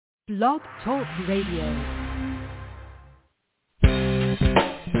Blog Talk Radio.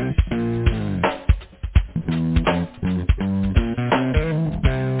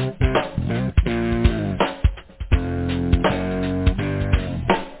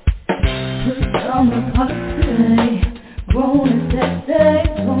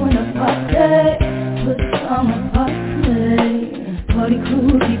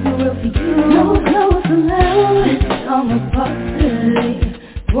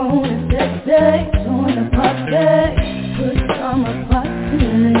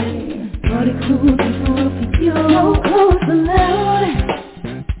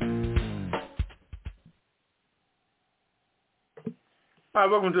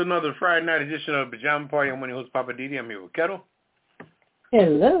 Welcome to another Friday night edition of Pajama Party. I'm one of your hosts, Papa Didi. I'm here with Kettle.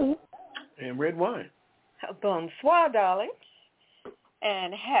 Hello. And Red Wine. Bonsoir, darling.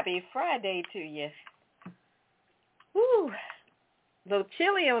 And happy Friday to you. Woo. A little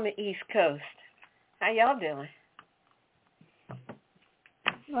chilly on the East Coast. How y'all doing?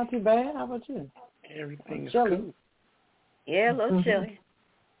 Not too bad. How about you? Everything's chilly. Cool. Yeah, a little chilly.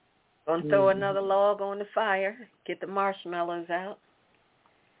 Gonna throw another log on the fire. Get the marshmallows out.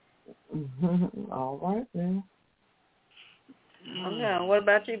 All right, then. Oh, no. What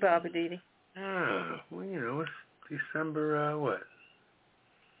about you, Bobby Didi? Well, you know, it's December, what?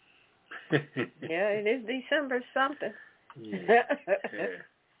 Yeah, it is December something. Yeah.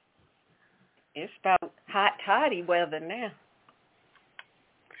 It's about hot toddy weather now.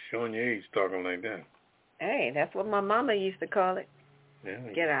 Showing your age talking like that. Hey, that's what my mama used to call it. Yeah.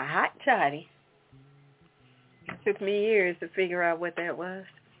 Get a hot toddy. It took me years to figure out what that was.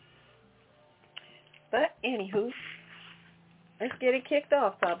 But, anywho, let's get it kicked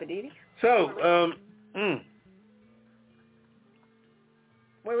off, Papa Didi. So,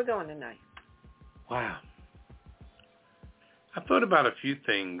 Where we going tonight? Wow. I thought about a few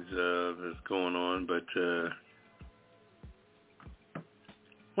things that's going on, but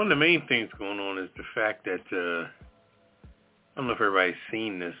one of the main things going on is the fact that, I don't know if everybody's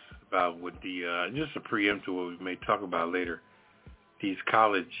seen this, about what the, just a preempt to what we may talk about later, these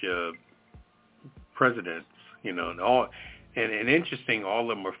college presidents, you know, and interesting,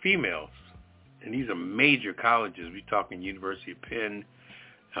 all of them are females, and these are major colleges. We're talking University of Penn,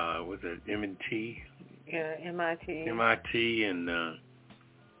 was it M&T? Yeah, MIT. MIT and the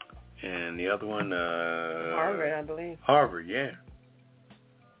other one, Harvard, I believe. Harvard, yeah.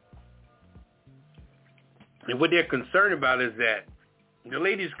 And what they're concerned about is that the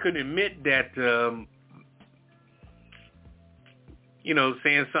ladies couldn't admit that, you know,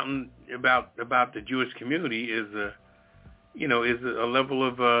 saying something about the Jewish community is a level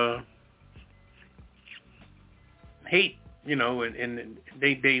of hate, you know, and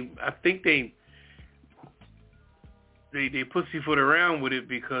they I think they pussyfoot around with it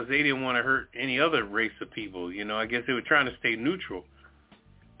because they didn't want to hurt any other race of people, you know. I guess they were trying to stay neutral,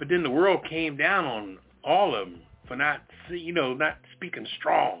 but then the world came down on all of them for not speaking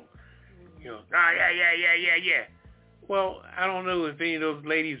strong, you know. Yeah. Well, I don't know if any of those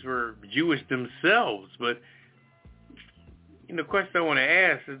ladies were Jewish themselves, but the question I want to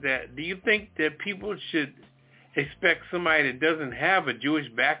ask is that, do you think that people should expect somebody that doesn't have a Jewish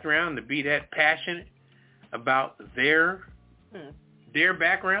background to be that passionate about their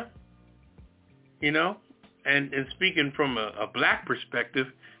background? You know? And speaking from a black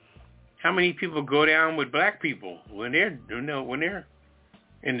perspective, how many people go down with black people when they're in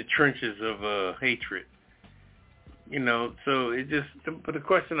the trenches of hatred? You know, so it just, but the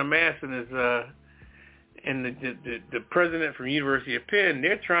question I'm asking is, and the president from University of Penn,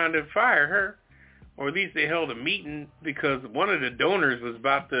 they're trying to fire her, or at least they held a meeting because one of the donors was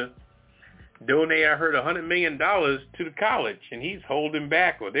about to donate, I heard, $100 million to the college, and he's holding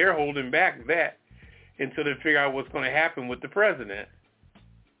back, or they're holding back that until they figure out what's going to happen with the president.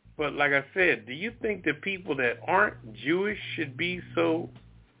 But like I said, do you think the people that aren't Jewish should be so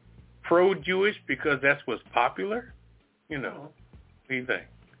pro-Jewish because that's what's popular? You know, what do you think?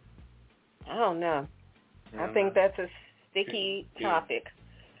 I don't know. I think that's a sticky topic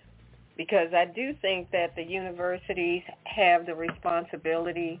because I do think that the universities have the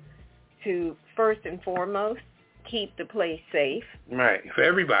responsibility to, first and foremost, keep the place safe. Right, for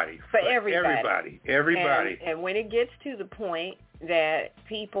everybody. For everybody. Everybody. And when it gets to the point that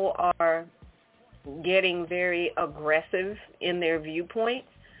people are getting very aggressive in their viewpoints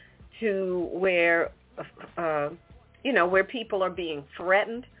to where, where people are being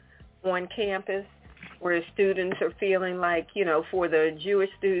threatened on campus, where students are feeling like, for the Jewish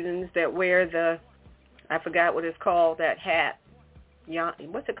students that wear the, I forgot what it's called, that hat.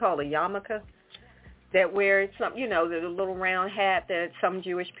 What's it called, a yarmulke? that wear some, the little round hat that some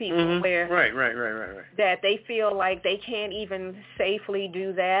Jewish people wear. Right. That they feel like they can't even safely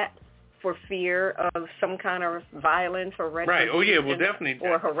do that for fear of some kind of violence or right. Oh yeah, well definitely.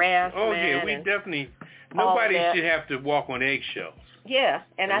 Or harassment. Oh yeah, we definitely. Nobody should have to walk on eggshells. Yeah,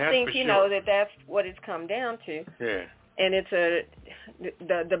 and I think that's what it's come down to. Yeah. And it's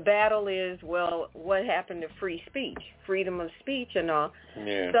the battle is, well, what happened to free speech, freedom of speech and all.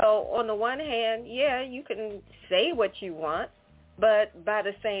 Yeah. So on the one hand, yeah, you can say what you want, but by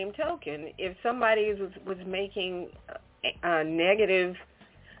the same token, if somebody was making negative,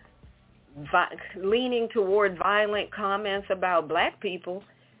 leaning toward violent comments about black people,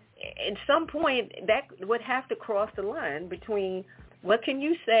 at some point that would have to cross the line between what can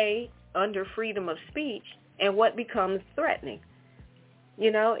you say under freedom of speech and what becomes threatening.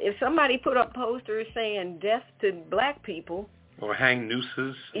 If somebody put up posters saying death to black people. Or hang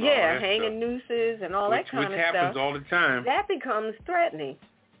nooses. Yeah, hanging nooses and all that kind of stuff. Which happens all the time. That becomes threatening.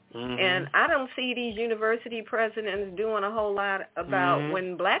 Mm-hmm. And I don't see these university presidents doing a whole lot about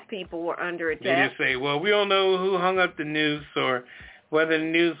when black people were under attack. They just say, well, we don't know who hung up the noose or whether the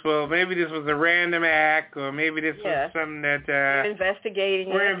news, well, maybe this was a random act, or maybe this was something that... we're investigating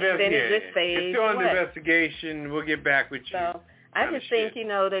it, and then it just fades. It's still under investigation. We'll get back with you. So I just think,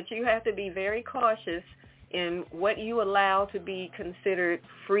 that you have to be very cautious in what you allow to be considered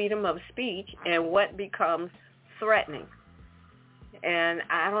freedom of speech and what becomes threatening. And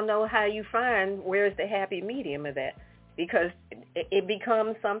I don't know how you find where's the happy medium of that, because it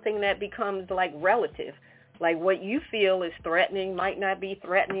becomes something that becomes like relative. Like what you feel is threatening might not be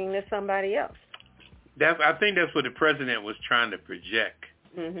threatening to somebody else. I think that's what the president was trying to project.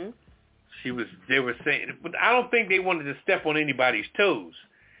 Mm-hmm. They were saying, but I don't think they wanted to step on anybody's toes,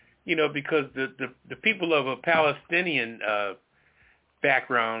 because the people of a Palestinian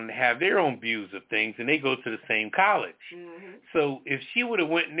background have their own views of things, and they go to the same college. Mm-hmm. So if she would have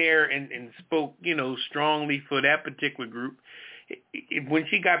went in there and spoke, strongly for that particular group, when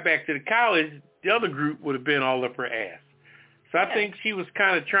she got back to the college, the other group would have been all up her ass. So I think she was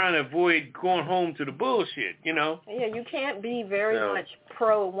kind of trying to avoid going home to the bullshit, Yeah, you can't be very much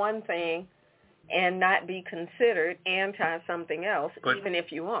pro one thing and not be considered anti something else, even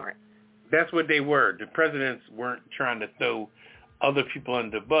if you aren't. That's what they were. The presidents weren't trying to throw other people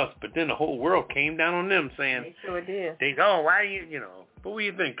under the bus, but then the whole world came down on them saying... They sure did. Why are you, But what do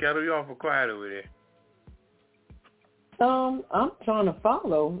you think, Kettle? You're awful quiet over there. I'm trying to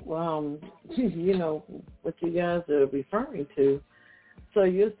follow, what you guys are referring to. So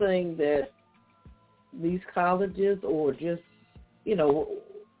you're saying that these colleges or just,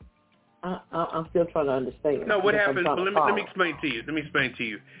 I'm still trying to understand. No, what happened, let me explain to you.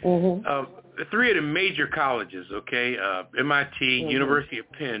 Mm-hmm. 3 of the major colleges, MIT, University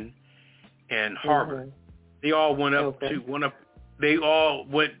of Penn, and Harvard, they all went up they all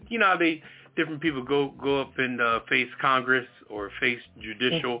went, different people go up and face Congress or face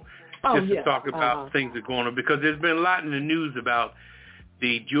judicial to talk about things that are going on, because there's been a lot in the news about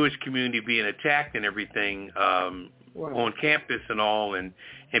the Jewish community being attacked and everything on campus and all, and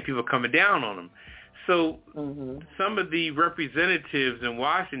people coming down on them. So some of the representatives in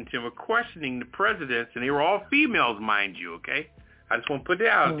Washington were questioning the presidents, and they were all females, mind you, okay? I just want to put that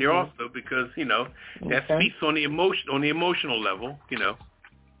out there also, because, that speaks on the emotional level,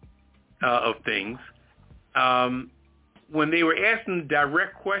 of things. When they were asking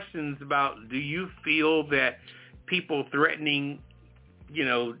direct questions about, do you feel that people threatening,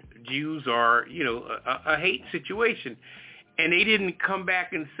 Jews are, a hate situation, and they didn't come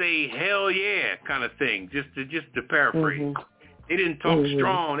back and say hell yeah kind of thing, just to paraphrase. They didn't talk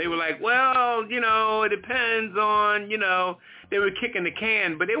strong. They were like, well, it depends on, they were kicking the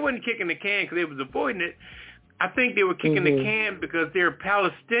can, but they weren't kicking the can because they was avoiding it. I think they were kicking the can because there are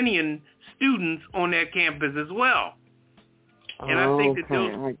Palestinian students on that campus as well. And I think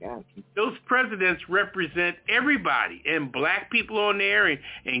that those presidents represent everybody, and black people on there,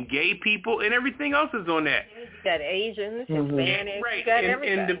 and gay people, and everything else is on that. You got Asians, Hispanics, you got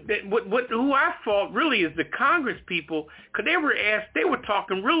everybody. And who I fault really is the Congress people, because they were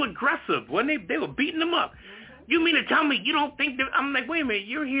talking real aggressive when they were beating them up. You mean to tell me you don't think that? I'm like, wait a minute,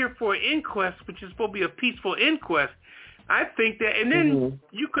 you're here for an inquest, which is supposed to be a peaceful inquest. I think that, and then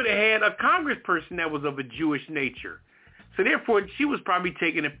you could have had a congressperson that was of a Jewish nature. So therefore, she was probably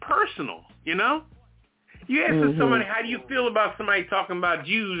taking it personal, You ask somebody, how do you feel about somebody talking about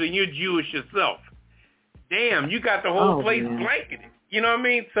Jews and you're Jewish yourself? Damn, you got the whole place blanketed. You know what I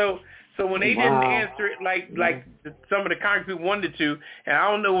mean? So when they didn't answer it like some of the Congress people wanted to, and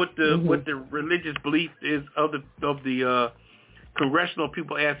I don't know what the religious belief is of the congressional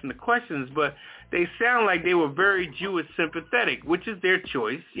people asking the questions, but they sound like they were very Jewish sympathetic, which is their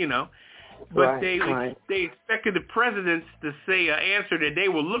choice, you know. But they expected the presidents to say an answer that they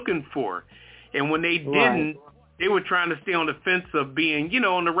were looking for. And when they didn't, they were trying to stay on the fence of being, you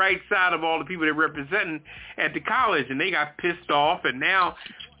know, on the right side of all the people they're representing at the college. And they got pissed off. And now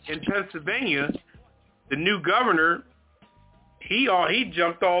in Pennsylvania, the new governor, he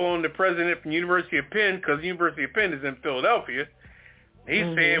jumped all on the president from University of Penn, because the University of Penn is in Philadelphia.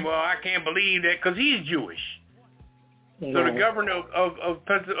 He's saying, well, I can't believe that, because he's Jewish. So the governor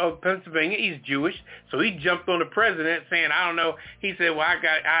of Pennsylvania, he's Jewish, so he jumped on the president saying, I don't know. He said, well,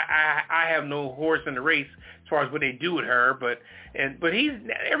 I have no horse in the race as far as what they do with her, but he's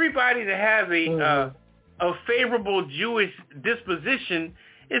everybody that has a favorable Jewish disposition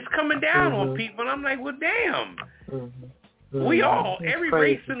is coming down on people, and I'm like, well, damn. We all, every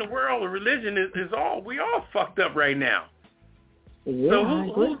race in the world, or religion we all fucked up right now. Yeah,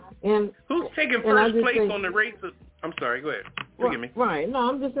 so who's taking first place on the race of? I'm sorry, go ahead. Forgive me. Right. No,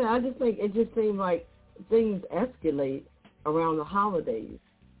 I'm just saying, I just think it just seems like things escalate around the holidays.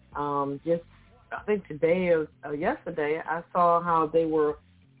 I think today or yesterday, I saw how they were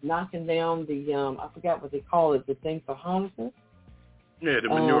knocking down the, I forgot what they call it, the thing for Hanukkah. Yeah, the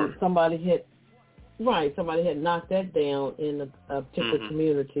menorah. Somebody had knocked that down in a particular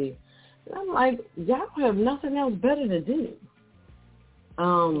community. And I'm like, y'all have nothing else better to do.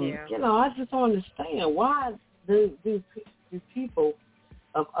 You know, I just don't understand why these people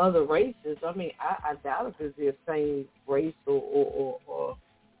of other races, I mean, I doubt if it's the same race or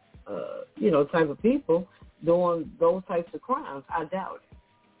you know, type of people doing those types of crimes. I doubt it.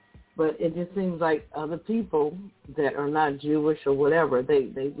 But it just seems like other people that are not Jewish or whatever, they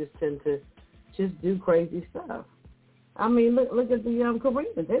just tend to just do crazy stuff. I mean, look at the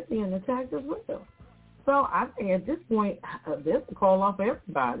Koreans. They're being attacked as well. So I think at this point, there's a call off for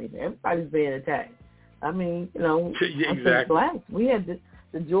everybody. Everybody's being attacked. I mean, you know, I think blacks. We had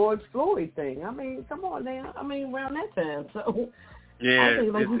the George Floyd thing. I mean, come on now. I mean, around that time. So I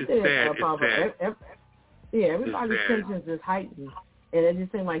think, like you said, everybody's tensions is heightened, and it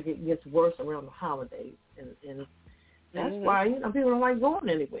just seems like it gets worse around the holidays, and that's why, you know, people don't like going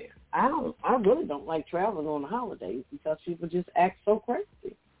anywhere. I really don't like traveling on the holidays because people just act so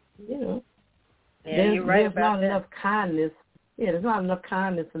crazy, you know. Yeah, you're right about that. Enough kindness. Yeah, there's not enough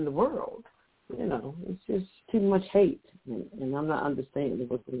kindness in the world. You know, it's just too much hate, and I'm not understanding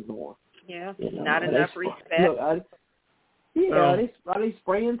what's going on. Yeah, you know, not enough respect. Look, are they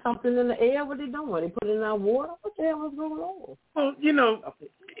spraying something in the air? What are they doing? Are they putting it out water? What the hell is going on? Well, you know,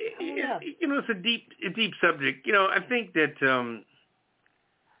 it's a deep subject. You know, I think that,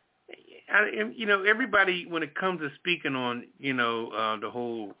 you know, everybody, when it comes to speaking on, you know, the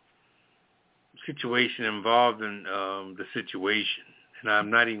whole situation involved in the situation, and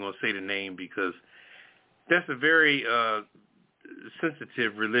I'm not even going to say the name because that's a very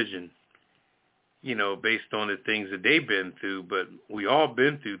sensitive religion, you know, based on the things that they've been through. But we all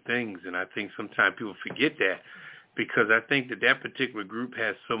been through things, and I think sometimes people forget that, because I think that particular group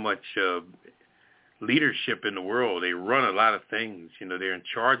has so much leadership in the world. They run a lot of things. You know, they're in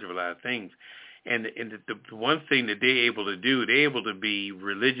charge of a lot of things. And the one thing that they're able to do, they're able to be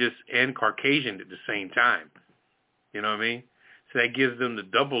religious and Caucasian at the same time. You know what I mean? So that gives them the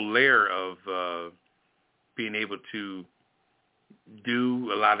double layer of being able to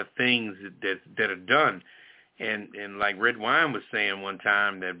do a lot of things that are done. And like Red Wine was saying one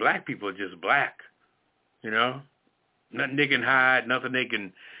time, that black people are just black. You know? Nothing they can hide, nothing they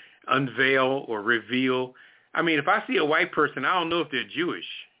can unveil or reveal. I mean, if I see a white person, I don't know if they're Jewish.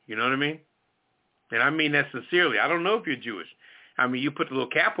 You know what I mean? And I mean that sincerely. I don't know if you're Jewish. I mean, you put the little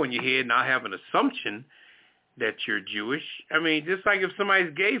cap on your head and I have an assumption that you're Jewish. I mean, just like if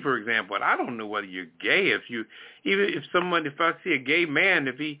somebody's gay, for example, I don't know whether you're gay. If I see a gay man,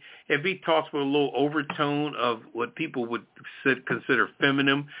 if he talks with a little overtone of what people would consider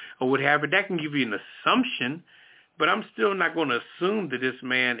feminine or what have you, that can give you an assumption. But I'm still not going to assume that this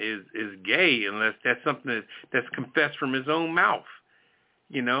man is gay unless that's something that's confessed from his own mouth.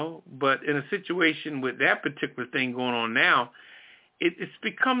 You know, but in a situation with that particular thing going on now, it's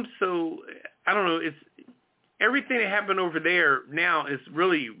become so, I don't know, it's everything that happened over there now is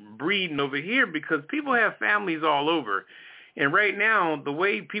really breeding over here because people have families all over. And right now, the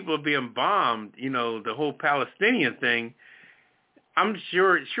way people are being bombed, you know, the whole Palestinian thing, I'm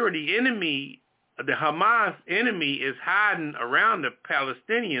sure the enemy, the Hamas enemy is hiding around the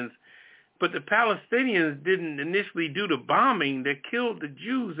Palestinians. But the Palestinians didn't initially do the bombing that killed the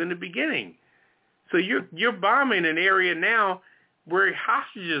Jews in the beginning. So you're bombing an area now where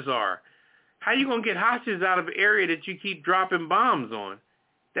hostages are. How are you going to get hostages out of an area that you keep dropping bombs on?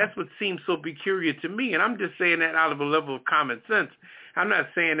 That's what seems so peculiar to me, and I'm just saying that out of a level of common sense. I'm not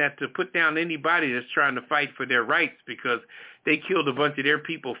saying that to put down anybody that's trying to fight for their rights, because they killed a bunch of their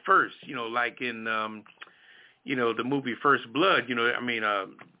people first, like in, the movie First Blood,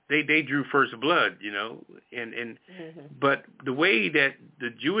 they drew first blood, and but the way that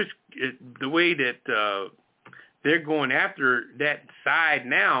they're going after that side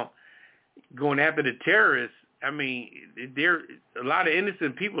now, going after the terrorists, there a lot of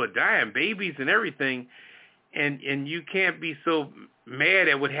innocent people are dying, babies and everything, and you can't be so mad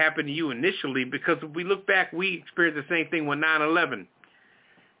at what happened to you initially, because if we look back, we experienced the same thing with 9/11.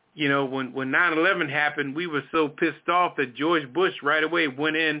 When 9/11 happened, we were so pissed off that George Bush right away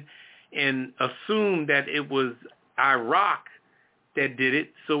went in and assumed that it was Iraq that did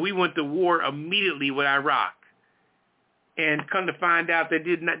it, so we went to war immediately with Iraq. And come to find out, they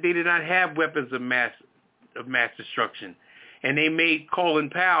did not have weapons of mass destruction, and they made Colin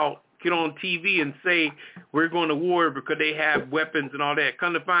Powell get on TV and say we're going to war because they have weapons and all that.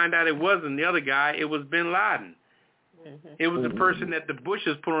 Come to find out, it wasn't the other guy; it was Bin Laden. It was the person that the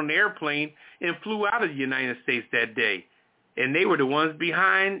Bushes put on the airplane and flew out of the United States that day, and they were the ones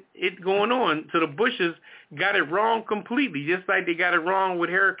behind it going on. So the Bushes got it wrong completely, just like they got it wrong with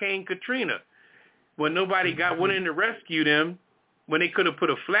Hurricane Katrina. When nobody went in to rescue them, when they could have put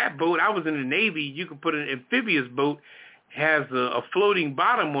a flat boat. I was in the Navy. You could put an amphibious boat, has a floating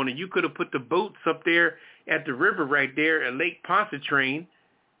bottom on it. You could have put the boats up there at the river right there at Lake Pontchartrain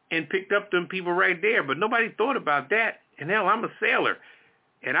and picked up them people right there. But nobody thought about that. And hell, I'm a sailor,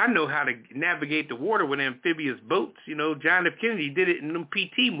 and I know how to navigate the water with amphibious boats. John F. Kennedy did it in them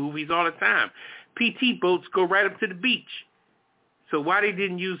PT movies all the time. PT boats go right up to the beach. So why they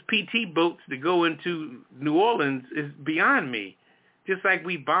didn't use PT boats to go into New Orleans is beyond me. Just like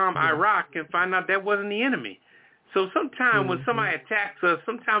we bombed Iraq and find out that wasn't the enemy. So sometimes when somebody attacks us,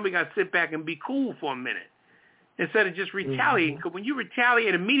 sometimes we got to sit back and be cool for a minute instead of just retaliating. Because when you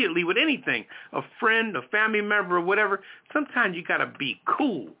retaliate immediately with anything, a friend, a family member, or whatever, sometimes you got to be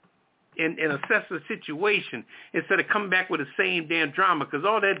cool and assess the situation instead of coming back with the same damn drama, because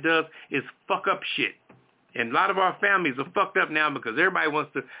all that does is fuck up shit. And a lot of our families are fucked up now because everybody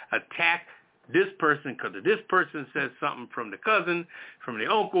wants to attack this person because this person says something from the cousin, from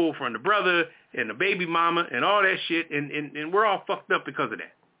the uncle, from the brother, and the baby mama, and all that shit, and we're all fucked up because of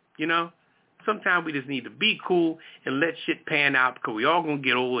that, Sometimes we just need to be cool and let shit pan out, because we all going to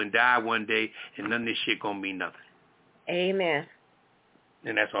get old and die one day, and none of this shit going to mean nothing. Amen.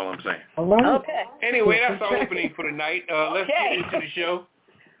 And that's all I'm saying. All right. Okay. Anyway, that's our opening for tonight. Let's get into the show.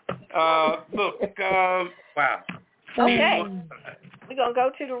 Wow. Okay. We're going to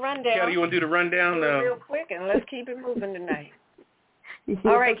go to the rundown. Kelly, you want to do the rundown? Real quick, and let's keep it moving tonight.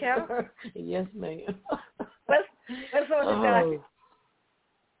 All right, Kelly? Yes, ma'am. Let's go to the docket.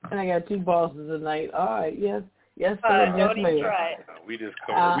 And I got two bosses tonight. All right, yes, sir, yes, don't ma'am. even try it. We just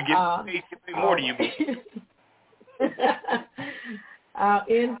covered. We get more to you.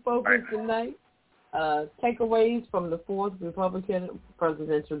 In focus tonight, takeaways from the fourth Republican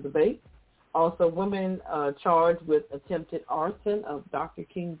presidential debate. Also, women charged with attempted arson of Dr.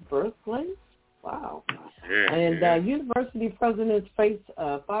 King's birthplace. Wow. Yeah, and university presidents face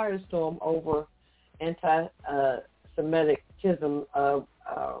a firestorm over anti-Semitism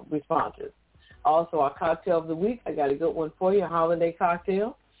responses. Also, our cocktail of the week, I got a good one for you, a holiday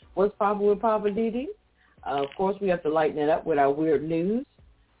cocktail. What's poppin' with Papa Didi? Of course, we have to lighten it up with our weird news.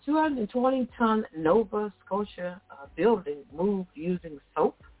 220-ton Nova Scotia building moved using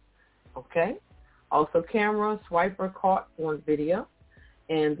soap. Okay. Also, camera swiper caught on video.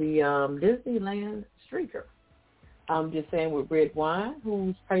 And the Disneyland streaker. I'm just saying, with red wine,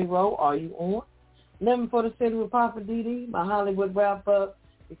 whose payroll are you on? Living for the City with Papa Didi, my Hollywood wrap-up,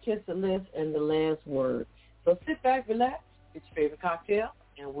 the Kiss the List, and the last word. So sit back, relax, get your favorite cocktail,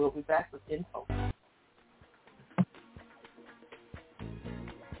 and we'll be back with info.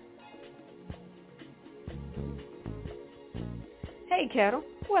 Hey, Kettle,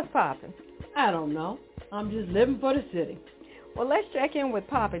 what's poppin'? I don't know. I'm just living for the city. Well, let's check in with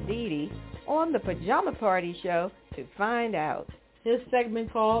Papa Didi on the Pajama Party show to find out. His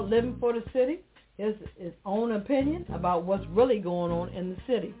segment called Living for the City is his own opinion about what's really going on in the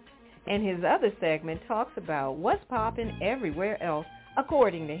city. And his other segment talks about what's popping everywhere else,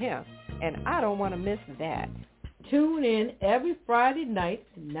 according to him. And I don't want to miss that. Tune in every Friday night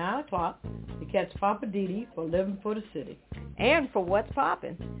at 9 o'clock to catch Papa Didi for Living for the City. And for what's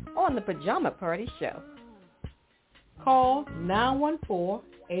popping on the Pajama Party show. Call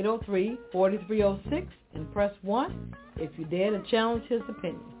 914-803-4306 and press 1 if you dare to challenge his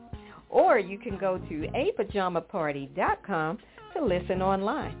opinion. Or you can go to apajamaparty.com to listen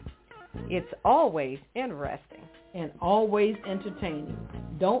online. It's always interesting. And always entertaining.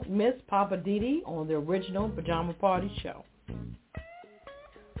 Don't miss Papa Didi on the original Pajama Party show.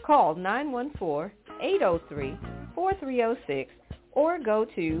 Call 914-803-4306 or go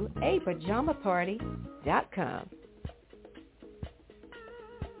to apajamaparty.com.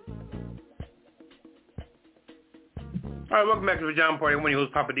 All right, welcome back to the Pajama Party. I'm your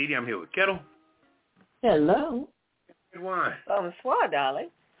host, Papa Didi. I'm here with Kettle. Hello. Good one. Bonsoir,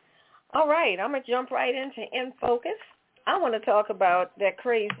 darling. All right, I'm going to jump right into In Focus. I want to talk about that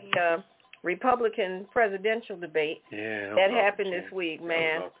crazy Republican presidential debate that happened this week,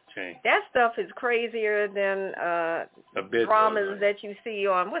 man. That stuff is crazier than dramas that you see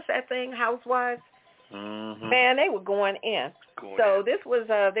on, what's that thing, Housewives? Mm-hmm. Man, they were going in. This was,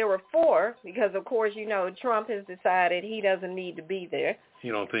 there were 4, because, of course, you know, Trump has decided he doesn't need to be there.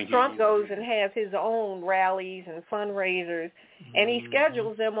 You don't think Trump goes and has his own rallies and fundraisers, and he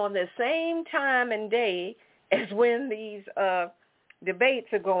schedules them on the same time and day as when these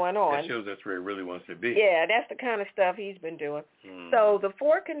debates are going on. That shows that's where he really wants to be. Yeah, that's the kind of stuff he's been doing. So the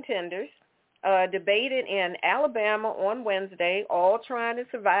 4 contenders debated in Alabama on Wednesday, all trying to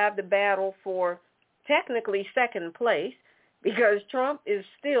survive the battle for technically second place, because Trump is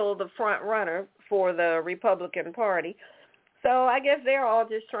still the front runner for the Republican Party. So I guess they're all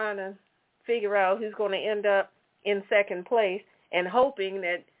just trying to figure out who's going to end up in second place and hoping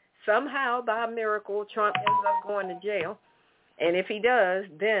that somehow by miracle Trump ends up going to jail. And if he does,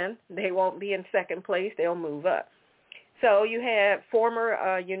 then they won't be in second place. They'll move up. So you have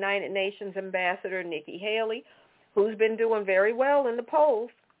former United Nations Ambassador Nikki Haley, who's been doing very well in the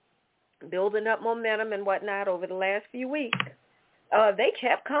polls, building up momentum and whatnot over the last few weeks. They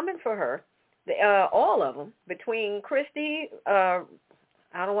kept coming for her. All of them, between Christie, I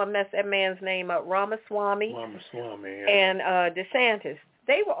don't want to mess that man's name up, Ramaswamy, and DeSantis.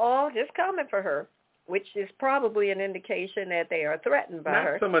 They were all just coming for her, which is probably an indication that they are threatened by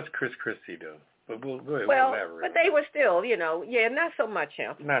her. Not so much Chris Christie, though. But we'll go ahead. Well, but they were still, you know, not so much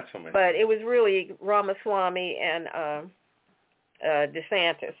him. Not so much. But it was really Ramaswamy and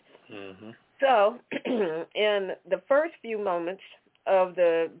DeSantis. Mm-hmm. So in the first few moments of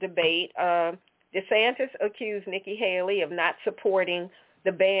the debate, DeSantis accused Nikki Haley of not supporting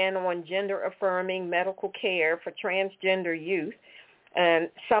the ban on gender-affirming medical care for transgender youth, and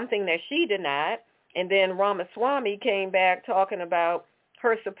something that she denied. And then Ramaswamy came back talking about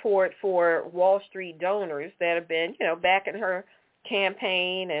her support for Wall Street donors that have been, you know, backing her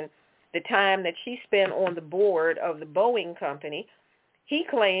campaign and the time that she spent on the board of the Boeing company. He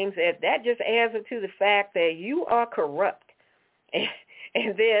claims that just adds to the fact that you are corrupt.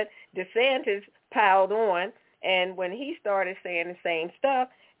 And then DeSantis piled on, and when he started saying the same stuff,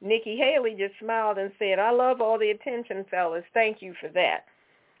 Nikki Haley just smiled and said, "I love all the attention, fellas. Thank you for that."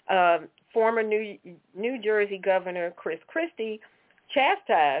 Former New Jersey Governor Chris Christie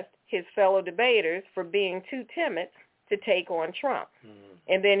chastised his fellow debaters for being too timid to take on Trump.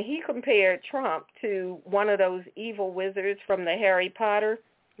 And then he compared Trump to one of those evil wizards from the Harry Potter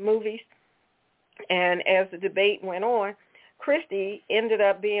movies. And as the debate went on, Christie ended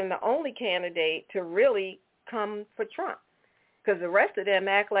up being the only candidate to really come for Trump, because the rest of them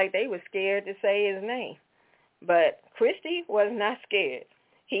act like they were scared to say his name. But Christie was not scared.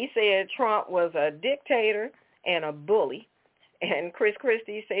 He said Trump was a dictator and a bully. And Chris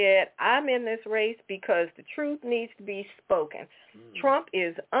Christie said, "I'm in this race because the truth needs to be spoken. Trump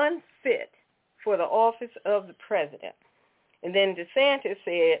is unfit for the office of the president." And then DeSantis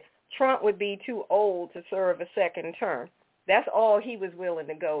said Trump would be too old to serve a second term. That's all he was willing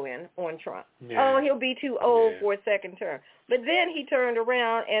to go in on Trump. Yeah. Oh, he'll be too old for a second term. But then he turned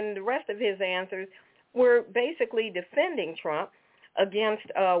around, and the rest of his answers were basically defending Trump against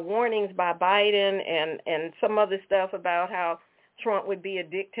warnings by Biden and some other stuff about how Trump would be a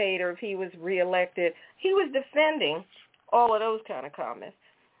dictator if he was reelected. He was defending all of those kind of comments.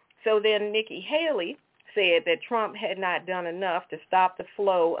 So then Nikki Haley said that Trump had not done enough to stop the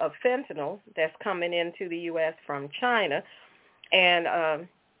flow of fentanyl that's coming into the U.S. from China. And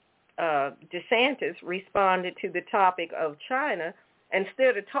DeSantis responded to the topic of China.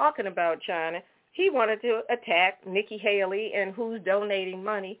 Instead of talking about China, he wanted to attack Nikki Haley and who's donating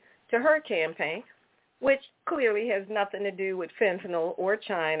money to her campaign, which clearly has nothing to do with fentanyl or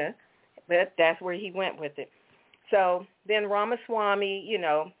China, but that's where he went with it. So then Ramaswamy, you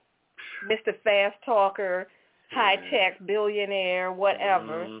know, Mr. Fast Talker, high-tech billionaire,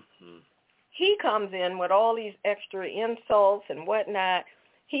 whatever, he comes in with all these extra insults and whatnot.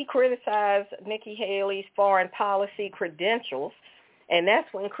 He criticized Nikki Haley's foreign policy credentials, and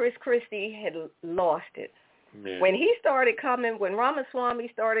that's when Chris Christie had lost it. Yeah. When Ramaswamy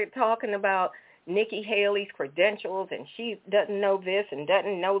started talking about Nikki Haley's credentials and she doesn't know this and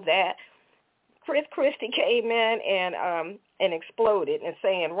doesn't know that, Chris Christie came in and exploded and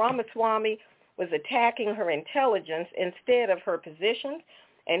saying Ramaswamy was attacking her intelligence instead of her positions,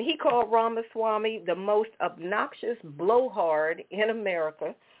 and he called Ramaswamy the most obnoxious blowhard in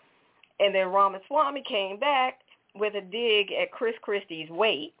America. And then Ramaswamy came back with a dig at Chris Christie's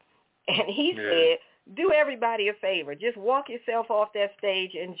weight, and he said, do everybody a favor. Just walk yourself off that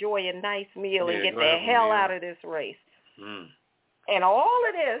stage, enjoy a nice meal, and get the hell out of this race. Mm. And all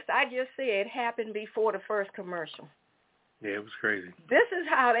of this, I just said, happened before the first commercial. Yeah, it was crazy. This is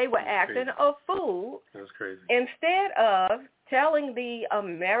how they were acting a fool. That was crazy. Instead of telling the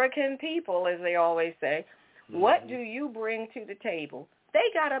American people, as they always say, what do you bring to the table? They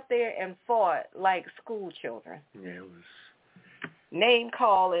got up there and fought like school children. Yeah, it was. Name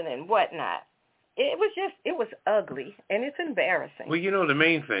calling and whatnot. It was ugly, and it's embarrassing. Well, the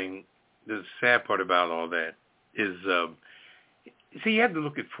main thing, the sad part about all that is, see, you have to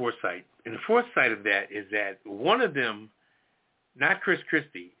look at foresight. And the foresight of that is that one of them, not Chris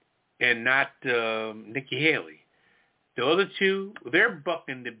Christie and not Nikki Haley, the other two, they're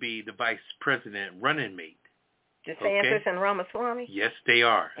bucking to be the vice president running mate. DeSantis and Ramaswamy? Yes, they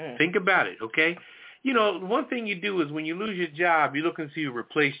are. Think about it, okay? One thing you do is when you lose your job, you look and see who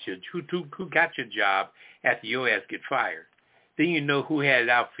replaced you, who got your job after your ass get fired. Then you know who had it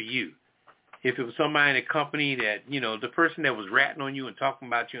out for you. If it was somebody in a company that, the person that was ratting on you and talking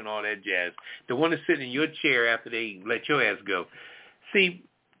about you and all that jazz, the one that's sitting in your chair after they let your ass go. See,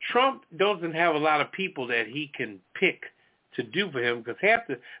 Trump doesn't have a lot of people that he can pick to do for him because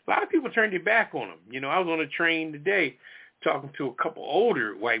a lot of people turned their back on him. I was on a train today talking to a couple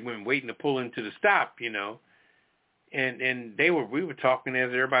older white women waiting to pull into the stop, and we were talking as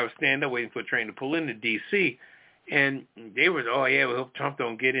everybody was standing up waiting for a train to pull into D.C., and they were, we hope Trump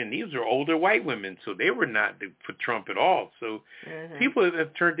don't get in. These are older white women, so they were not for Trump at all. So people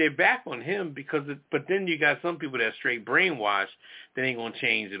have turned their back on him but then you got some people that straight brainwashed that ain't going to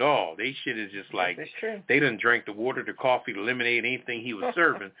change at all. They shit is just like, they done drank the water, the coffee, the lemonade, anything he was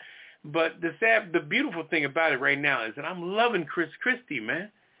serving. But the beautiful thing about it right now is that I'm loving Chris Christie, man.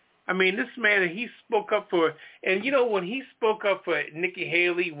 I mean, this man, he spoke up for, and when he spoke up for Nikki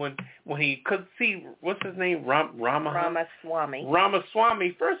Haley, when he could see, what's his name, Ramaswamy.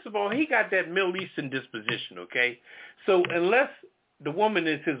 Ramaswamy, first of all, he got that Middle Eastern disposition, okay? So unless the woman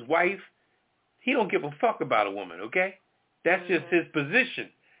is his wife, he don't give a fuck about a woman, okay? That's just his position.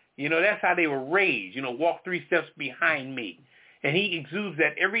 That's how they were raised, walk 3 steps behind me. And he exudes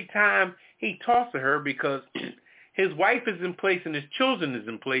that every time he talks to her because his wife is in place and his children is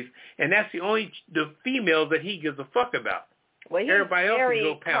in place, and that's the females that he gives a fuck about. Well, he's everybody else very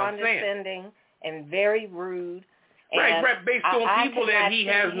will go pound condescending and very rude. Right, based on people that he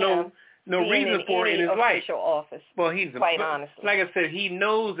has no reason for in his life. Office, well, he's quite honestly. Like I said, he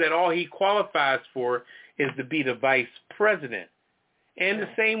knows that all he qualifies for is to be the vice president. And the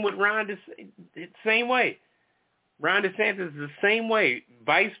same with Ron, same way. Ron DeSantis is the same way,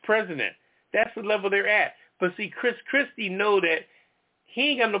 vice president. That's the level they're at. But see, Chris Christie know that he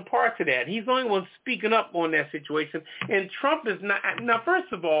ain't got no part to that. He's the only one speaking up on that situation. And Trump is not. Now,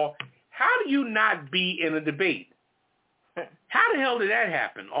 first of all, how do you not be in a debate? How the hell did that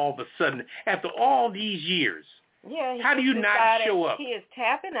happen all of a sudden after all these years? Yeah. How do you not show up? He is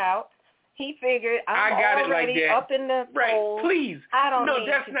tapping out. He figured I got already it like that. Up in the polls. Right, please. I don't No, need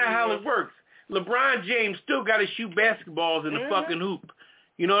that's to not do how this. it works. LeBron James still got to shoot basketballs in the fucking hoop.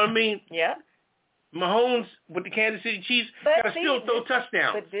 You know what I mean? Yeah. Mahomes with the Kansas City Chiefs got to still throw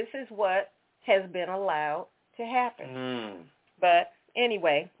touchdowns. But this is what has been allowed to happen. But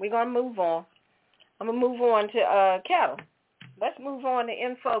anyway, we're going to move on. I'm going to move on to Kettle. Let's move on to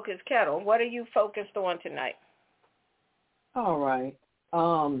In Focus. Kettle, what are you focused on tonight? All right.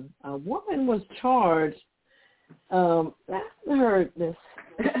 A woman was charged. I heard this.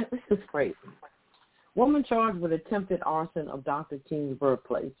 This is crazy. Woman charged with attempted arson of Dr. King's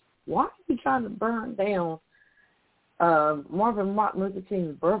birthplace. Why are you trying to burn down Martin Luther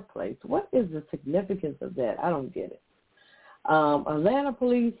King's birthplace? What is the significance of that? I don't get it. Atlanta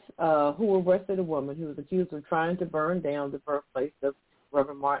police who arrested a woman who was accused of trying to burn down the birthplace of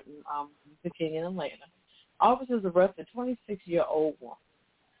Reverend Martin Luther King in Atlanta. Officers arrested a 26-year-old woman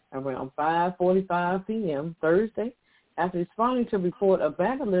around 5:45 p.m. Thursday after responding to a report of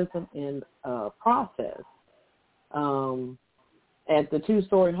vandalism in process at the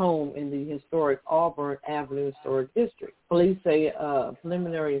two-story home in the historic Auburn Avenue Historic District. Police say a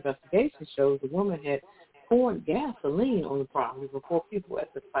preliminary investigation shows the woman had poured gasoline on the property before people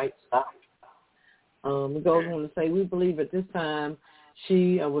at the site stopped. It goes on to say, we believe at this time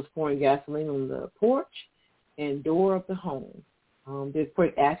she was pouring gasoline on the porch and door of the home. This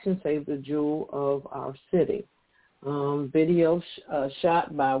quick action saved the jewel of our city. Video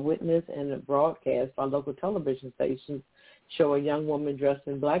shot by a witness and a broadcast by local television stations show a young woman dressed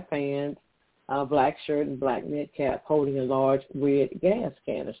in black pants, black shirt, and black knit cap holding a large red gas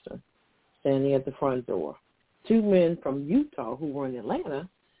canister standing at the front door. Two men from Utah who were in Atlanta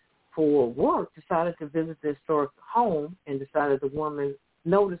for work decided to visit the historic home and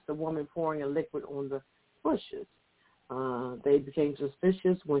noticed the woman pouring a liquid on the bushes. They became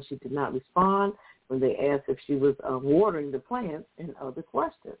suspicious when she did not respond, when they asked if she was watering the plants, and other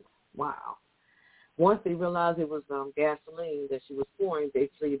questions. Wow. Once they realized it was gasoline that she was pouring, they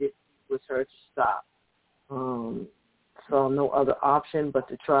pleaded with her to stop. So no other option but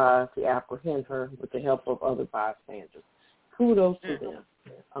to try to apprehend her with the help of other bystanders. Kudos to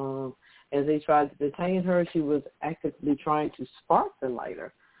them. As they tried to detain her, she was actively trying to spark the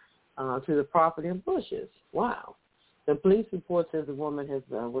lighter to the property and bushes. Wow. The police report says the woman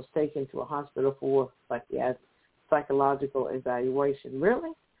was taken to a hospital for psychological evaluation.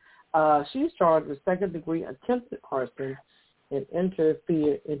 Really? She's charged with second-degree attempted arson and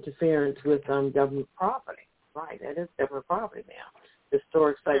interference with government property. Right, that is government property now. The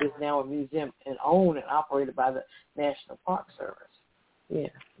historic site is now a museum and owned and operated by the National Park Service. Yeah,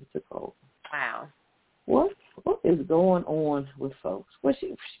 it's a cold. Wow. What is going on with folks?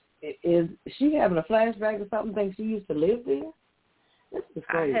 Is she having a flashback or something? Think she used to live there? This is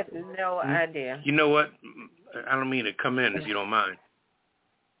crazy. I have no idea. You know what? I don't mean to come in if you don't mind.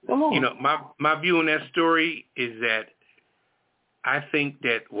 Come on. You know, my view on that story is that I think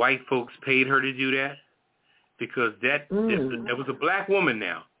that white folks paid her to do that because that was a black woman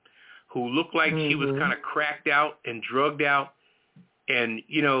now who looked like she was kind of cracked out and drugged out. And,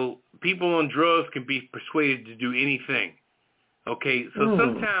 you know, people on drugs can be persuaded to do anything. Okay, so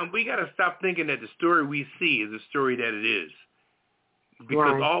sometimes we got to stop thinking that the story we see is the story that it is.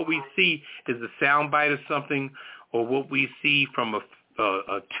 Because all we see is a soundbite of something or what we see from a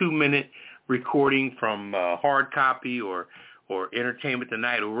 2-minute recording from Hard Copy or Entertainment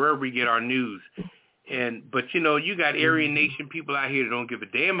Tonight or wherever we get our news. But, you know, you got Aryan Nation people out here that don't give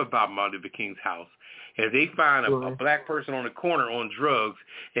a damn about Martin Luther King's house. If they find a black person on the corner on drugs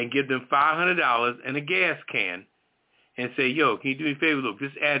and give them $500 and a gas can and say, yo, can you do me a favor? Look,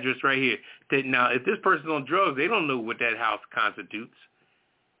 this address right here. Now, if this person's on drugs, they don't know what that house constitutes.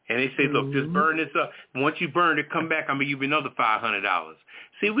 And they say, look, just burn this up. Once you burn it, come back, I'm going to give you another $500.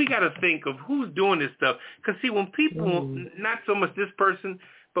 See, we got to think of who's doing this stuff. Because, see, when people, not so much this person,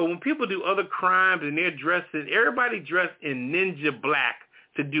 but when people do other crimes and they're dressed in, everybody dressed in ninja black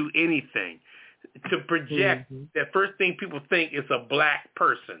to do anything, to project that first thing people think is a black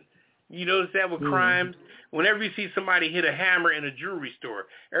person. You notice that with crimes? Whenever you see somebody hit a hammer in a jewelry store,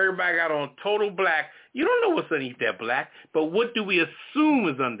 everybody got on total black. You don't know what's underneath that black, but what do we assume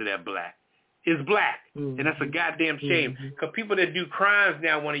is under that black? Is black. And that's a goddamn shame. Because people that do crimes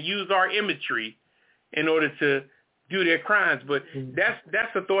now want to use our imagery in order to do their crimes. But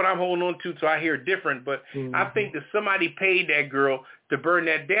that's the thought I'm holding on to, so I hear different. But I think that somebody paid that girl to burn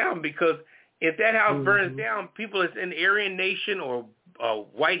that down, because if that house burns down, people that's in Aryan Nation or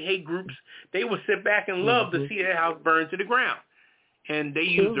white hate groups, they will sit back and love to see that house burn to the ground. And they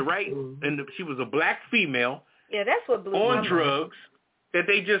used the right, and she was a black female that's what blew on my drugs that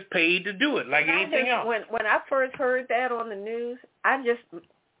they just paid to do it, like anything else. When I first heard that on the news, I just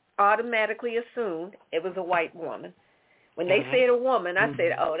automatically assumed it was a white woman. When they said a woman, I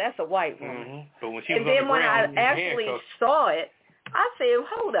said, oh, that's a white woman. But when she and was then on the when ground, I actually saw it, I said,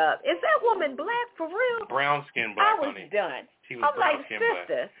 hold up, is that woman black for real? Brown skin black, I was honey. done. She was I'm brown like, skin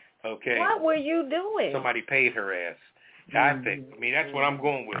sister, black. Okay. what were you doing? Somebody paid her ass. I think. I mean, that's what I'm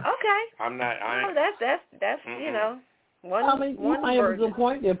going with. Okay. I'm not. That's you know, one. I mean, one I have a good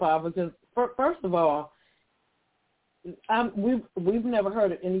point there, Papa. Because first of all, we've never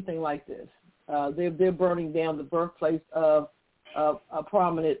heard of anything like this. They're burning down the birthplace of a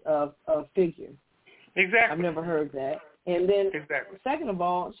prominent figure. Exactly. I've never heard that. And then, exactly. Second of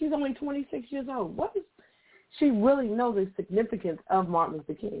all, she's only 26 years old. What does she really know the significance of Martin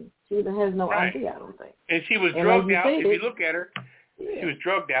Luther King? She has no idea, I don't think. And she was drugged out. If you look at her, she was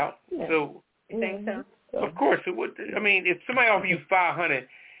drugged out. Yeah. So, you think so? Of course, it would. I mean, if somebody offered you $500,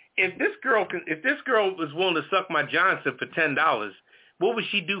 if this girl was willing to suck my Johnson for $10, what would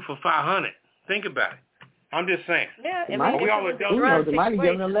she do for $500? Think about it. I'm just saying. Yeah, they might have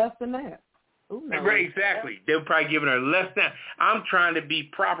given her less than that. Right, exactly. They were probably giving her less than. I'm trying to be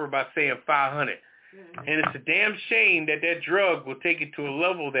proper by saying $500. And it's a damn shame that drug will take it to a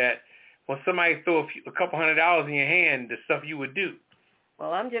level that when somebody throw a couple $100 in your hand, the stuff you would do.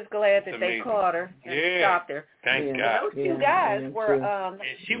 Well, I'm just glad that they caught her and stopped her. Thank God. Those two guys were. And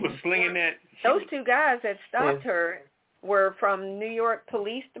she was slinging that. Those two guys that stopped her were from New York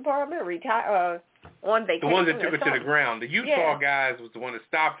Police Department, on vacation. The ones that took her to the ground. The Utah guys was the one that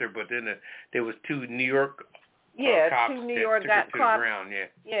stopped her, but then there was two New York cops 2 New York that took her to cops. the ground.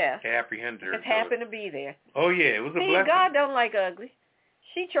 They apprehended her. Just happened to be there. Oh yeah, it was a blessing. God don't like ugly.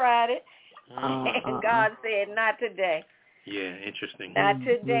 She tried it, and God said, "Not today." Yeah, interesting. Not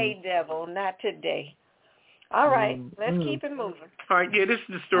today, devil. Not today. All right, let's keep it moving. All right, this is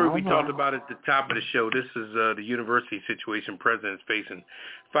the story we talked about at the top of the show. This is the university situation. Presidents facing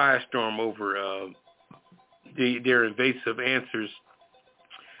firestorm over their invasive answers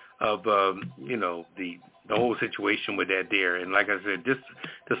of the whole situation with that there. And like I said, just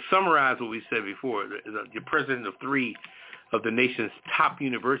to summarize what we said before, the president of 3 of the nation's top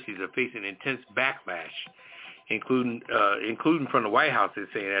universities are facing intense backlash, including from the White House, they're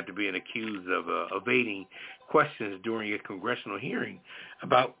saying, after being accused of evading questions during a congressional hearing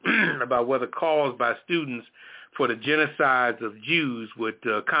about whether calls by students for the genocides of Jews would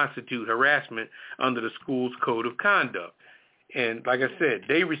constitute harassment under the school's code of conduct. And like I said,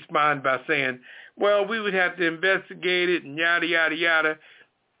 they respond by saying, well, we would have to investigate it and yada, yada, yada.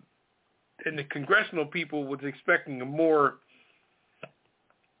 And the congressional people was expecting a more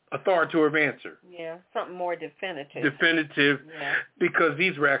authoritative answer. Yeah, something more definitive. Because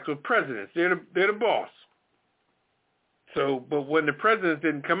these were actual presidents. They're the boss. So, but when the presidents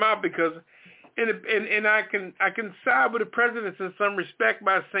didn't come out, because, and I can side with the presidents in some respect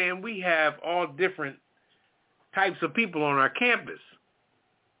by saying we have all different types of people on our campus.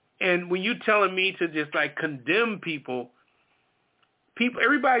 And when you're telling me to just like condemn people,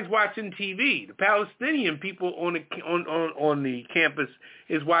 everybody's watching TV. The Palestinian people on the campus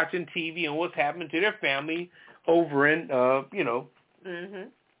is watching TV on what's happening to their family over in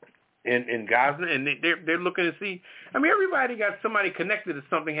in Gaza, and they're looking to see. I mean, everybody got somebody connected to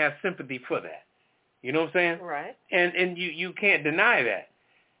something, has sympathy for that. You know what I'm saying? Right. And you can't deny that.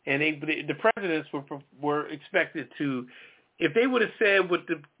 And the presidents were expected to, if they would have said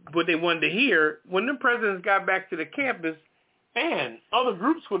what they wanted to hear, when the presidents got back to the campus, man, other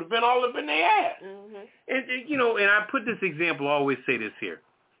groups would have been all up in their ass. And I put this example, I always say this here,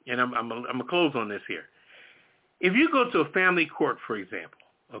 and I'm gonna close on this here. If you go to a family court, for example,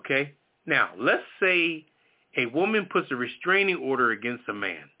 okay? Now, let's say a woman puts a restraining order against a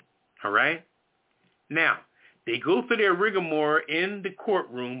man, all right? Now, they go through their rigmarole in the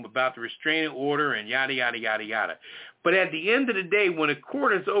courtroom about the restraining order and yada, yada, yada, yada. But at the end of the day, when the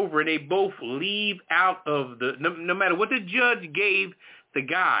court is over, they both leave out of no matter what the judge gave the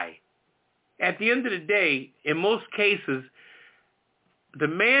guy, at the end of the day, in most cases, the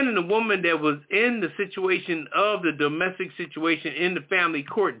man and the woman that was in the situation of the domestic situation in the family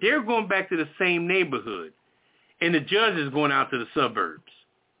court, they're going back to the same neighborhood. And the judge is going out to the suburbs.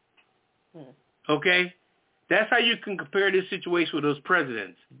 Okay? That's how you can compare this situation with those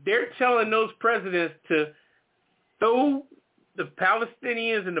presidents. They're telling those presidents to throw the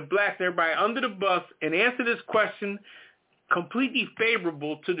Palestinians and the blacks and everybody under the bus and answer this question completely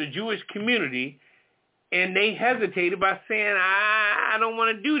favorable to the Jewish community. And they hesitated by saying, I don't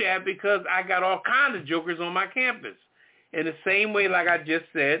want to do that because I got all kinds of jokers on my campus. In the same way, like I just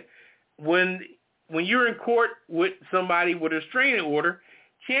said, when you're in court with somebody with a restraining order,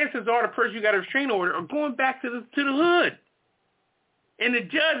 chances are the person you got a restraining order are going back to the hood. And the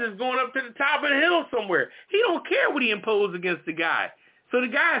judge is going up to the top of the hill somewhere. He don't care what he imposed against the guy. So the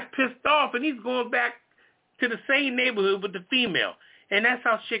guy's pissed off, and he's going back to the same neighborhood with the female. And that's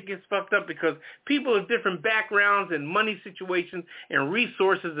how shit gets fucked up, because people of different backgrounds and money situations and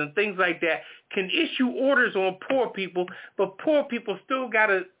resources and things like that can issue orders on poor people, but poor people still got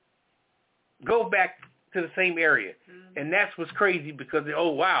to go back to the same area. And that's what's crazy, because, oh,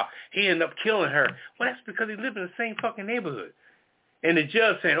 wow, he ended up killing her. Well, that's because he lived in the same fucking neighborhood. And the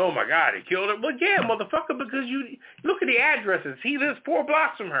judge saying, oh, my God, he killed her. Well, yeah, motherfucker, because you look at the addresses. He lives 4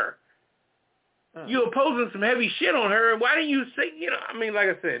 blocks from her. You opposing some heavy shit on her. Why didn't you say, I mean, like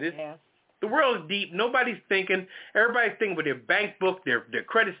I said, the world is deep. Nobody's thinking. Everybody's thinking with their bank book, their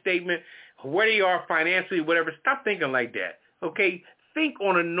credit statement, where they are financially, whatever. Stop thinking like that, okay? Think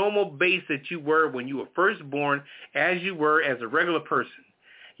on a normal base that you were when you were first born, as you were as a regular person.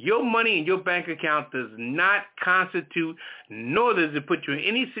 Your money in your bank account does not constitute, nor does it put you in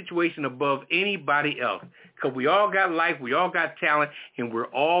any situation above anybody else. Because we all got life, we all got talent, and we're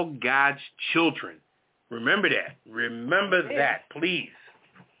all God's children. Remember that. Remember that, please.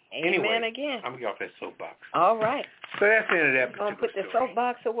 Amen anyway, again. I'm going to get off that soapbox. All right. So that's the end of that We're going to particular put the story.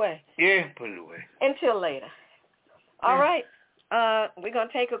 soapbox away. Yeah, put it away. Until later. All right. We're going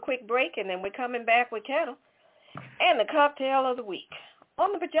to take a quick break, and then we're coming back with Kettle and the cocktail of the week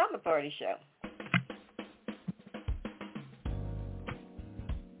on the Pajama Party Show.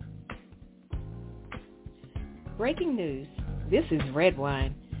 Breaking news. This is Red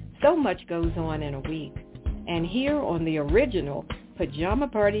Wine. So much goes on in a week. And here on the original Pajama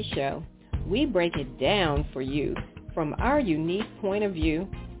Party Show, we break it down for you from our unique point of view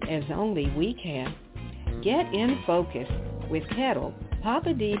as only we can. Get in focus with Kettle,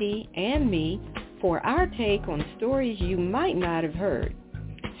 Papa Didi, and me for our take on stories you might not have heard.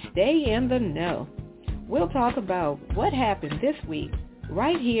 Stay in the know. We'll talk about what happened this week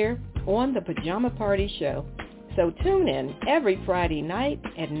right here on the Pajama Party Show. So tune in every Friday night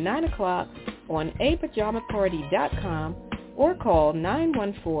at 9 o'clock on apajamaparty.com or call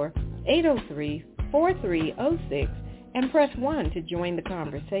 914-803-4306 and press 1 to join the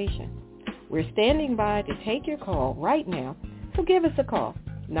conversation. We're standing by to take your call right now, so give us a call,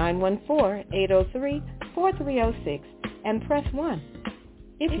 914-803-4306, and press 1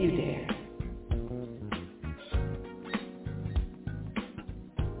 if you dare.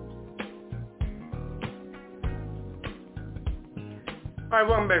 All right,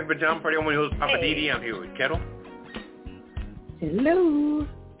 welcome back to Pajama Party. I'm your host, Papa Didi. I'm here with Kettle. Hello.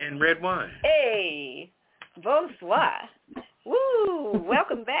 And Red Wine. Hey, bonsoir. Woo,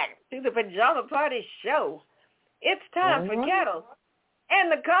 welcome back to the Pajama Party Show. It's time for Kettle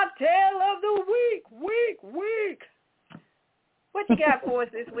and the cocktail of the week. What you got for us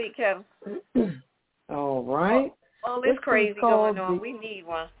this week, Kettle? All right. All this crazy going on. We need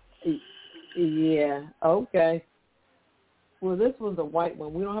one. Yeah, okay. Well, this one's a white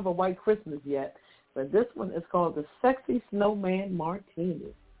one. We don't have a white Christmas yet, but this one is called the Sexy Snowman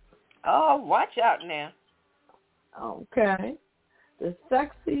Martini. Oh, watch out now. Okay. The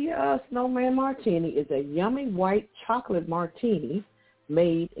Sexy Snowman Martini is a yummy white chocolate martini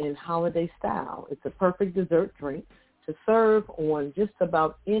made in holiday style. It's a perfect dessert drink to serve on just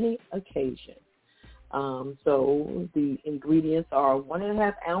about any occasion. So the ingredients are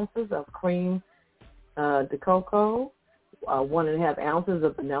 1.5 ounces of cream de cocoa, 1.5 ounces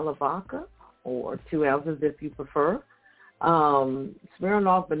of vanilla vodka, or 2 ounces if you prefer.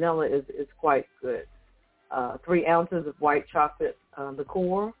 Smirnoff vanilla is quite good. 3 ounces of white chocolate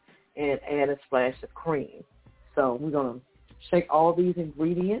liqueur, and add a splash of cream. So we're going to shake all these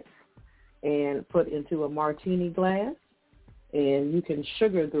ingredients and put into a martini glass. And you can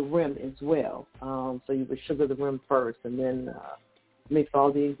sugar the rim as well. So you would sugar the rim first and then mix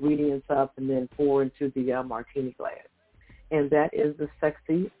all the ingredients up and then pour into the martini glass. And that is the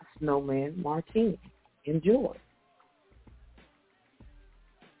Sexy Snowman Martini. Enjoy.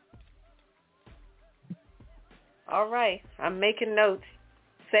 All right. I'm making notes.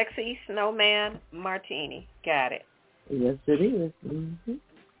 Sexy Snowman Martini. Got it. Yes, it is. Mm-hmm.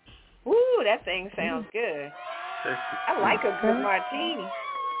 Woo, that thing sounds good. I like a good martini.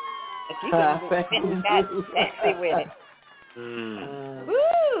 If you can get that sexy with it.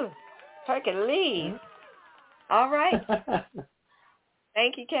 Woo! Hercules. All right.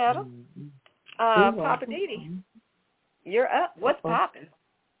 Thank you, Kettle. Papa Didi, you're up. What's popping?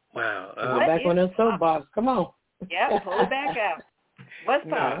 Wow. Go back on that soapbox. Come on. Yeah, pull it back out. What's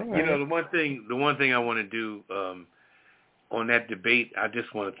popping? You know, the one thing I want to do on that debate, I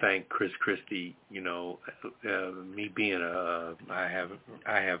just want to thank Chris Christie. You know, me being I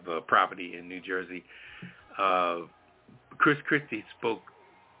have a property in New Jersey. Chris Christie spoke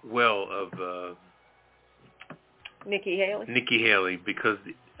well of Nikki Haley because,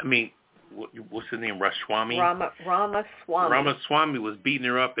 I mean, what's his name? Ramaswamy? Ramaswamy was beating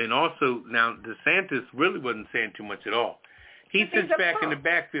her up. And also, now, DeSantis really wasn't saying too much at all. He sits back in the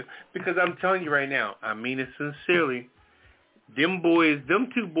backfield because I'm telling you right now, I mean it sincerely, them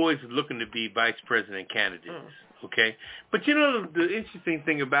two boys are looking to be vice president candidates, okay? But you know, the interesting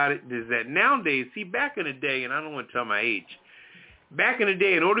thing about it is that nowadays, see, back in the day, and I don't want to tell my age, back in the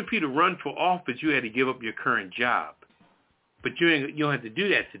day, in order for you to run for office, you had to give up your current job. But you don't have to do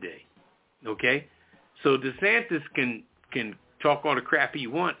that today, okay? So DeSantis can talk all the crap he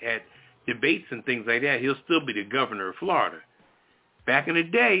want at debates and things like that. He'll still be the governor of Florida. Back in the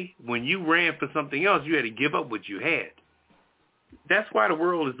day, when you ran for something else, you had to give up what you had. That's why the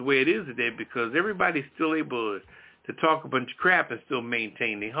world is the way it is today, because everybody's still able to talk a bunch of crap and still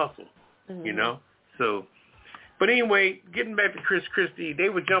maintain their hustle, you know? So, but anyway, getting back to Chris Christie, they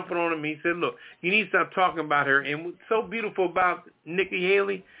were jumping on him. He said, look, you need to stop talking about her. And what's so beautiful about Nikki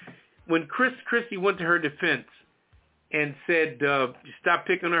Haley, when Chris Christie went to her defense, and said, stop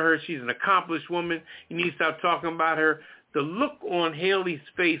picking on her. She's an accomplished woman. You need to stop talking about her. The look on Haley's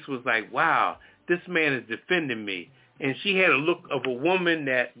face was like, wow, this man is defending me. And she had a look of a woman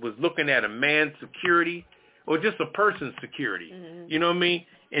that was looking at a man's security or just a person's security. Mm-hmm. You know what I mean?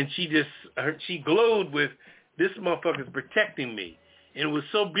 And she glowed with, this motherfucker's protecting me. And it was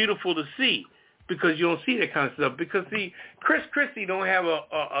so beautiful to see because you don't see that kind of stuff. Because, see, Chris Christie don't have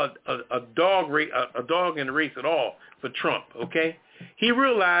a dog in the race at all for Trump, okay? He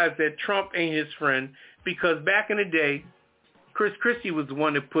realized that Trump ain't his friend because back in the day, Chris Christie was the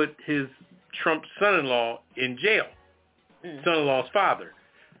one that put his Trump's son-in-law in jail. Son-in-law's father.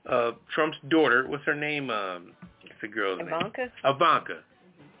 Trump's daughter, what's her name? What's the girl's name? Ivanka.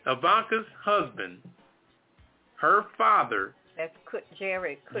 Mm-hmm. Ivanka's husband, her father. That's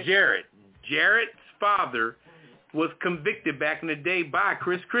Jared. Jared's father was convicted back in the day by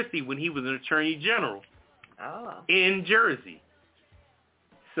Chris Christie when he was an attorney general in Jersey.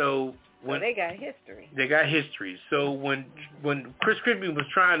 So they got history. They got history. So when Chris Christie was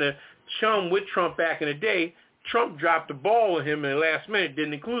trying to chum with Trump back in the day, Trump dropped the ball with him in the last minute,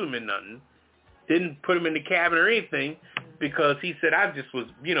 didn't include him in nothing, didn't put him in the cabinet or anything because he said, I just was,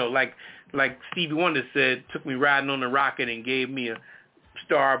 like Stevie Wonder said, took me riding on the rocket and gave me a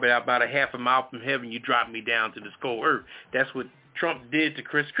star, but about a half a mile from heaven, you dropped me down to this cold earth. That's what Trump did to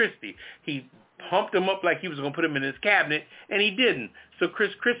Chris Christie. He pumped him up like he was going to put him in his cabinet, and he didn't. So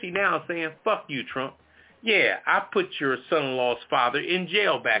Chris Christie now is saying, fuck you, Trump. Yeah, I put your son-in-law's father in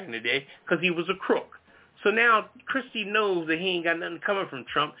jail back in the day because he was a crook. So now Christie knows that he ain't got nothing coming from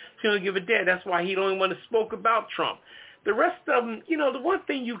Trump. So he don't give a damn. That's why he don't even want to spoke about Trump. The rest of them, the one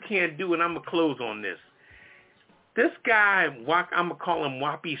thing you can't do, and I'm going to close on this. This guy, I'm going to call him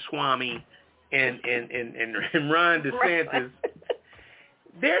Wapi Swami and Ron DeSantis,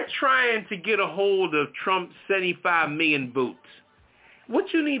 they're trying to get a hold of Trump's 75 million votes.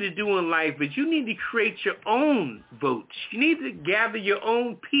 What you need to do in life is you need to create your own votes. You need to gather your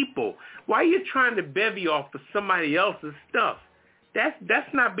own people. Why are you trying to bevy off of somebody else's stuff?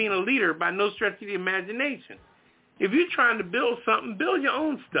 That's not being a leader by no stretch of the imagination. If you're trying to build something, build your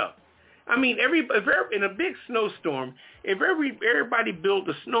own stuff. I mean, in a big snowstorm, if everybody built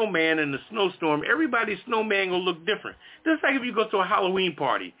a snowman in the snowstorm, everybody's snowman going to look different. Just like if you go to a Halloween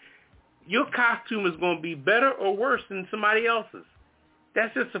party, your costume is going to be better or worse than somebody else's.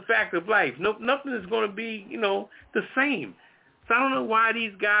 That's just a fact of life. Nothing is going to be, the same. So I don't know why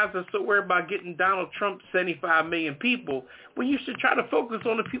these guys are so worried about getting Donald Trump's 75 million people when you should try to focus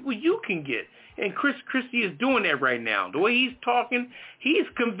on the people you can get. And Chris Christie is doing that right now. The way he's talking, he's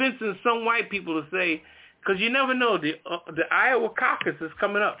convincing some white people to say, because you never know, the Iowa caucus is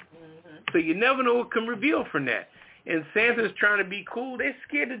coming up. Mm-hmm. So you never know what can reveal from that. And Santa's trying to be cool. They're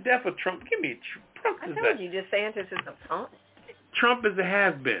scared to death of Trump. Give me Trump. I told you, DeSantis is a punk. Trump is a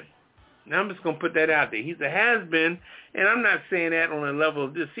has-been. Now I'm just going to put that out there. He's a has-been, and I'm not saying that on a level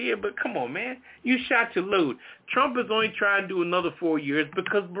of this here, but come on, man. You shot your load. Trump is only trying to do another 4 years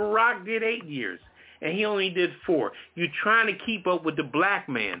because Barack did 8 years, and he only did 4. You're trying to keep up with the black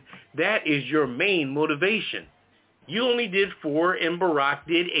man. That is your main motivation. You only did 4, and Barack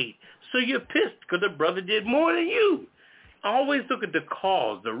did 8. So you're pissed because the brother did more than you. Always look at the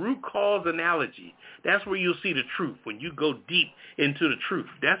cause, the root cause analogy. That's where you'll see the truth, when you go deep into the truth.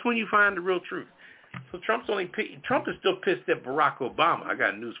 That's when you find the real truth. So Trump is still pissed at Barack Obama. I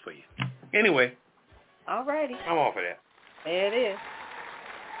got news for you. Anyway. All righty. I'm off of that. There it is.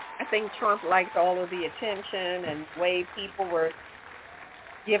 I think Trump liked all of the attention and the way people were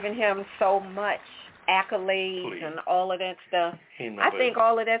giving him so much accolades and all of that stuff. I think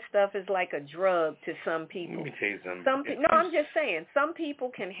all of that stuff is like a drug to some people. Let me tell you something. No, I'm just saying, some people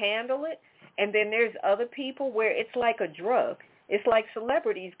can handle it, and then there's other people where it's like a drug. It's like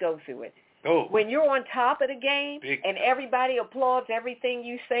celebrities go through it. Oh. When you're on top of the game and everybody applauds everything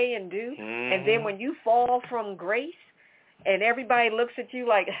you say and do, and then when you fall from grace and everybody looks at you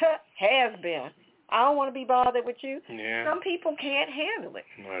like, has been, I don't want to be bothered with you. Yeah. Some people can't handle it.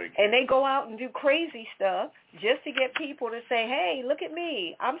 Right. And they go out and do crazy stuff just to get people to say, hey, look at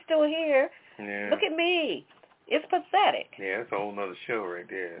me. I'm still here. Yeah. Look at me. It's pathetic. Yeah, that's a whole nother show right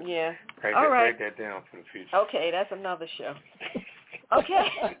there. Yeah. Write that down for the future. Okay, that's another show. Okay.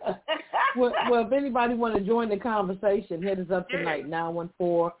 well, if anybody want to join the conversation, hit us up tonight,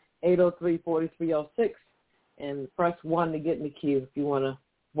 914-803-4306, and press 1 to get in the queue if you want to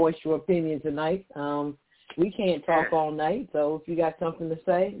voice your opinion tonight. We can't talk all night, so if you got something to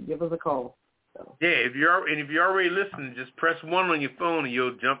say, give us a call. So. Yeah, if you're already listening, just press 1 on your phone and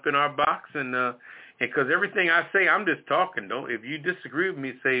you'll jump in our box and Because everything I say, I'm just talking. If you disagree with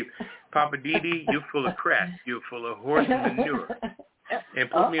me, say, Papa Didi, you're full of crap. You're full of horse manure. And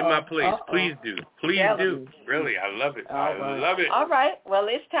put me in my place. Please do. Please do. Really, I love it. I love it. All right. Well,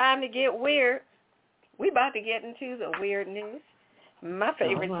 it's time to get weird. We about to get into the weird news, my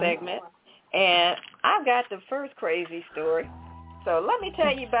favorite segment. And I've got the first crazy story. So let me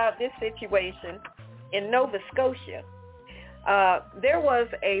tell you about this situation in Nova Scotia. There was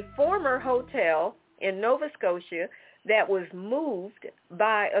a former hotel in Nova Scotia that was moved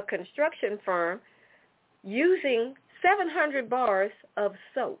by a construction firm using 700 bars of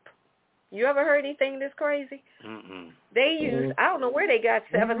soap. You ever heard anything this crazy? Mm-mm. They used, I don't know where they got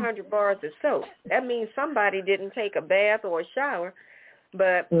 700 bars of soap. That means somebody didn't take a bath or a shower,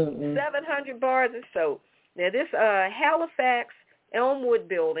 but 700 bars of soap. Now, this Halifax Elmwood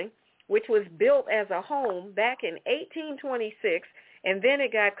building, which was built as a home back in 1826, and then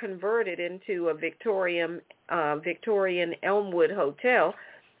it got converted into a Victorian Elmwood Hotel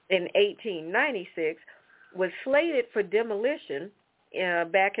in 1896, was slated for demolition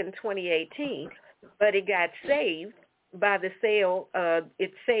back in 2018, but it got saved by the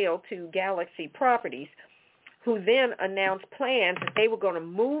its sale to Galaxy Properties, who then announced plans that they were going to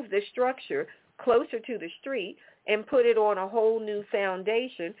move the structure closer to the street and put it on a whole new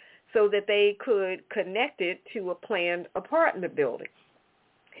foundation so that they could connect it to a planned apartment building.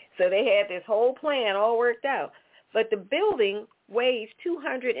 So they had this whole plan all worked out. But the building weighs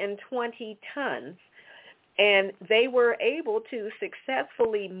 220 tons, and they were able to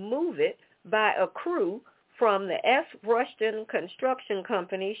successfully move it by a crew from the S. Rushton Construction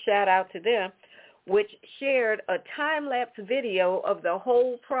Company, shout out to them, which shared a time-lapse video of the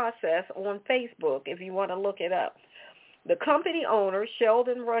whole process on Facebook, if you want to look it up. The company owner,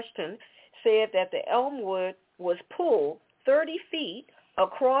 Sheldon Rushton, said that the Elmwood was pulled 30 feet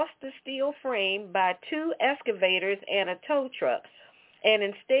across the steel frame by 2 excavators and a tow truck. And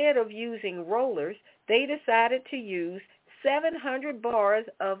instead of using rollers, they decided to use 700 bars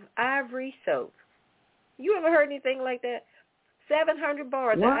of ivory soap. You ever heard anything like that? 700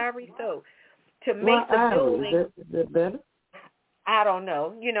 bars of ivory soap to make the building. Is that better? I don't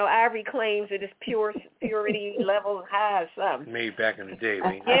know. You know, ivory claims it is purity level high or something. Made back in the day.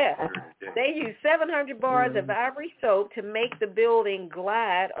 Yeah. They used 700 bars of ivory soap to make the building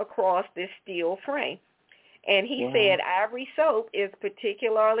glide across this steel frame. And he said ivory soap is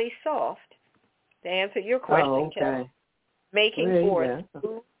particularly soft, to answer your question, Kelly, making for a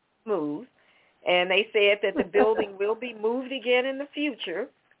smooth. And they said that the building will be moved again in the future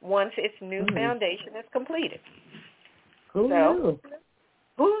once its new foundation is completed. Who knew?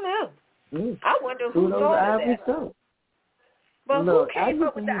 I wonder who thought of that. Soap. Well, who came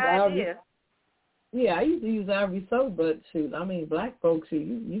up with the idea? Yeah, I used to use ivory soap, but shoot, I mean, black folks,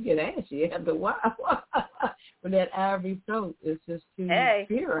 you get ashy after a while. But that ivory soap is just too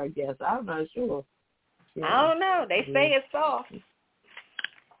pure, I guess. I'm not sure. Yeah. I don't know. They say it's soft.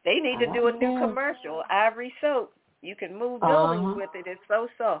 They need to do a new commercial, ivory soap. You can move buildings with it. It's so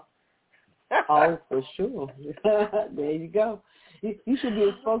soft. Oh, for sure. There you go. You should be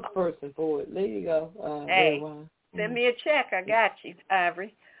a spokesperson for it. There you go. Send me a check. I got you,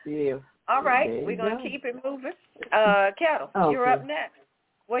 Ivory. Yeah. All right. We're going to keep it moving. Kettle, you're up next.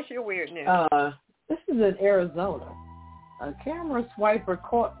 What's your weird news? This is in Arizona. A camera swiper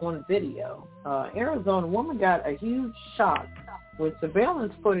caught on video. Arizona woman got a huge shock when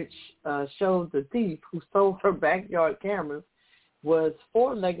surveillance footage showed the thief who stole her backyard cameras was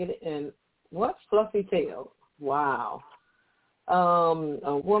four-legged and fluffy tail. Wow.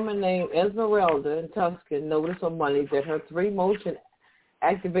 A woman named Esmeralda in Tuscan noticed on Monday that her 3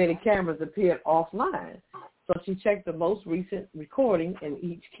 motion-activated cameras appeared offline. So she checked the most recent recording in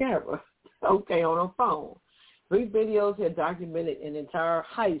each camera, on her phone. 3 videos had documented an entire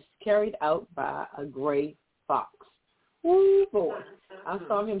heist carried out by a gray fox. Woo, boy. I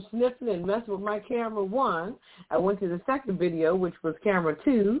saw him sniffing and messing with my camera 1. I went to the second video, which was camera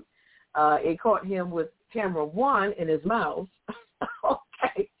 2. It caught him with camera 1 in his mouth.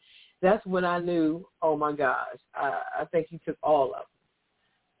 Okay. That's when I knew, oh, my gosh, I think he took all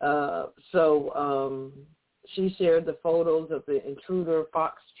of them. She shared the photos of the intruder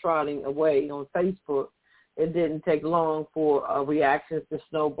fox trotting away on Facebook. It didn't take long for reactions to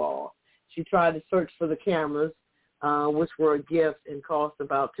snowball. She tried to search for the cameras, which were a gift and cost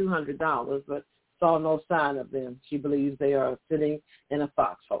about $200, but saw no sign of them. She believes they are sitting in a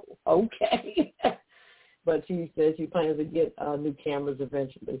foxhole. Okay. But she says she plans to get new cameras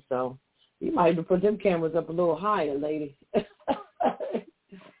eventually. So you might even put them cameras up a little higher, lady.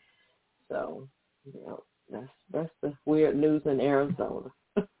 So, that's the weird news in Arizona.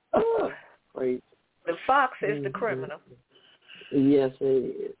 Crazy. fox is the criminal. Yes, it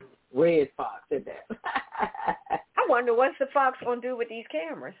is. Red fox at that. I wonder what's the fox going to do with these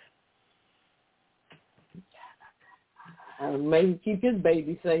cameras? Maybe keep his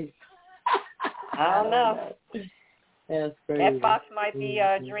baby safe. I don't know. That's crazy. That fox might be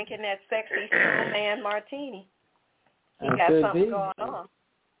drinking that sexy snowman martini. He got something going on.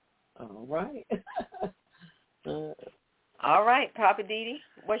 All right. All right, Papa Didi,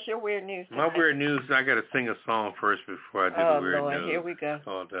 what's your weird news tonight? My weird news, I got to sing a song first before I do the weird Lord, news. Here we go. It's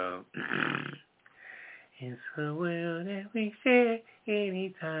called, it's a world that we share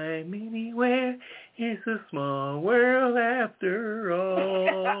anytime, anywhere. It's a small world after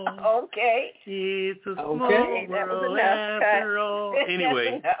all. Okay. It's a small world after all.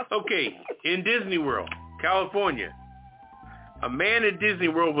 Anyway, okay, in Disney World, California, a man in Disney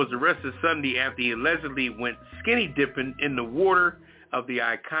World was arrested Sunday after he allegedly went skinny dipping in the water of the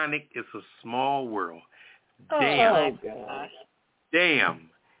iconic It's a Small World. Damn. Oh, gosh. Damn.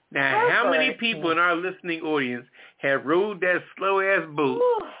 Now, how many people in our listening audience have rode that slow-ass boat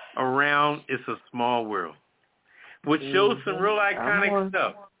around It's a Small World? Which shows some real iconic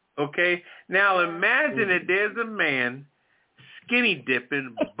stuff, okay? Now, imagine that there's a man skinny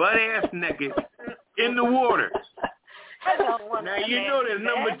dipping, butt-ass naked in the water. I don't want Now, you know there's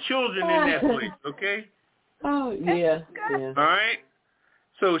number of children in that place, okay? Oh, yeah. All right?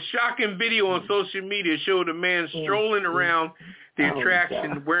 So, shocking video on social media showed a man strolling around the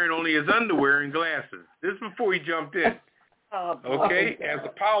attraction wearing only his underwear and glasses. This is before he jumped in. Okay? As a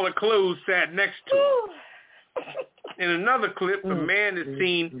pile of clothes sat next to him. In another clip, a man is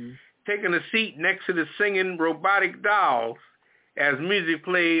seen taking a seat next to the singing robotic dolls as music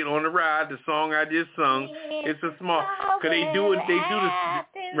played on the ride, the song I just sung. It's a small, cause they do it in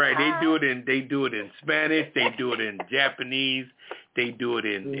Spanish, they do it in Japanese, they do it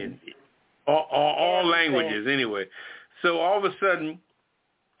in all languages anyway. So all of a sudden,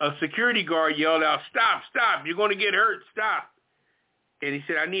 a security guard yelled out, "Stop, you're going to get hurt, stop." And he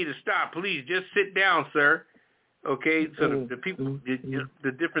said, "I need to stop, please, just sit down, sir." Okay, so the people,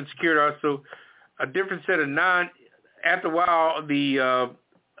 the different security guards, so a different set of after a while,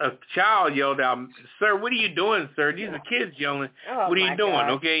 a child yelled out, "Sir, what are you doing, sir?" These are kids yelling. What are you doing?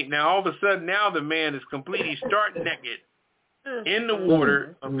 God. Okay, now all of a sudden, now the man is completely stark naked in the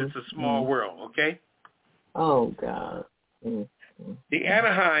water of It's a Small World, okay? Oh, God. The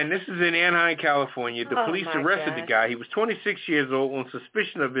Anaheim, this is in Anaheim, California. The police arrested the guy. He was 26 years old on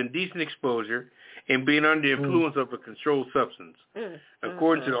suspicion of indecent exposure and being under the influence of a controlled substance,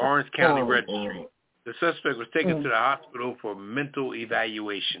 according to the Orange County Registry. The suspect was taken to the hospital for mental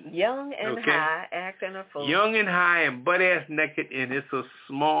evaluation. Young and high, acting a fool. Young and high and butt-ass naked, and It's a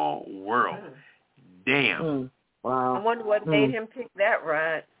Small World. Damn. Wow. I wonder what made him pick that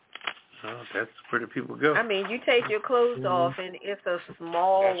ride. Well, that's where the people go. I mean, you take your clothes off, and it's a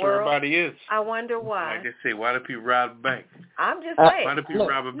small world. That's where everybody is. I wonder why. Like they say, why do people rob a bank? I'm just saying. Why do people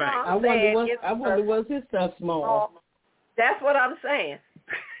rob a bank? I wonder was his stuff small. That's what I'm saying.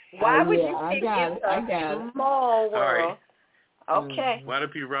 Why would you think it's a small world? Right. Okay. Why do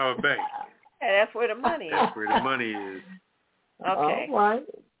people rob a bank? That's where the money is. That's where the money is. Okay. All right.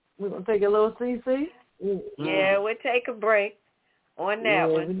 We're going to take a little CC? Yeah, we'll take a break on that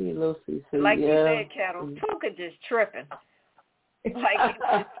one. We need a little CC. Like you said, Cattle, Tuka just tripping. Like,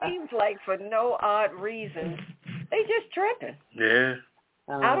 it seems like for no odd reason, they just tripping. Yeah.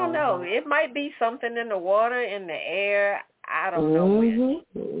 I don't know. It might be something in the water, in the air. I don't know.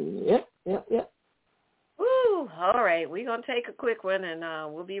 Yep. Woo. All right. We're going to take a quick one, and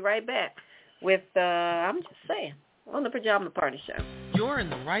we'll be right back with, I'm just saying, on the Pajama Party Show. You're in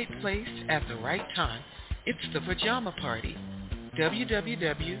the right place at the right time. It's the Pajama Party.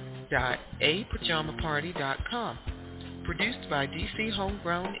 www.apajamaparty.com. Produced by DC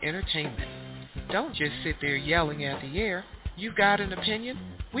Homegrown Entertainment. Don't just sit there yelling at the air. You've got an opinion?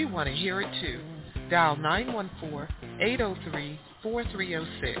 We want to hear it too. Dial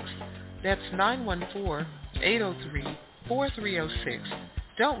 914-803-4306. That's 914-803-4306.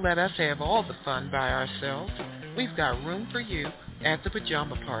 Don't let us have all the fun by ourselves. We've got room for you at the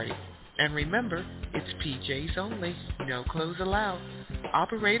Pajama Party. And remember, it's PJs only, no clothes allowed.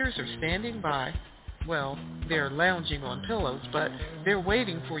 Operators are standing by. Well, they're lounging on pillows, but they're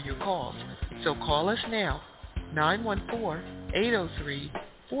waiting for your calls. So call us now,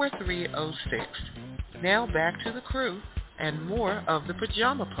 914-803-4306. Now back to the crew and more of the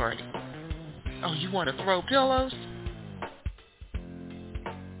Pajama Party. Oh, you want to throw pillows?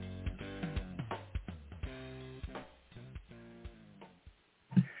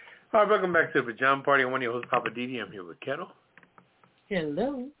 All right, welcome back to the Pajama Party. I'm one of your hosts, Papa Didi. I'm here with Kettle.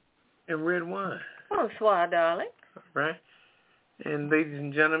 Hello. And Red Wine. Bonsoir, darling. All right. And ladies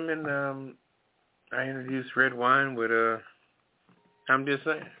and gentlemen, I introduced Red Wine with I'm Just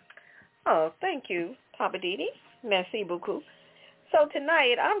Saying. Oh, thank you, Papa Didi. Merci beaucoup. So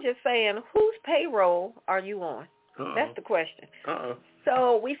tonight, I'm just saying, whose payroll are you on? Uh-oh. That's the question. Uh-oh.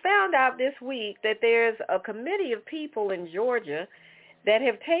 So we found out this week that there's a committee of people in Georgia that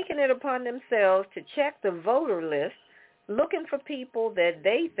have taken it upon themselves to check the voter list, looking for people that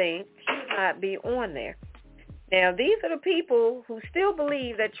they think should not be on there. Now, these are the people who still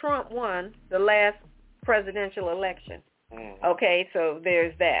believe that Trump won the last presidential election. Okay, so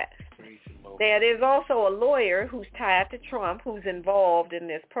there's that. Now, there's also a lawyer who's tied to Trump who's involved in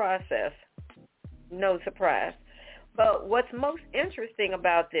this process. No surprise. But what's most interesting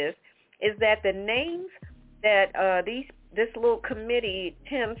about this is that the names that this little committee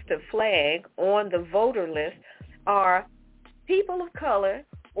tends to flag on the voter list are people of color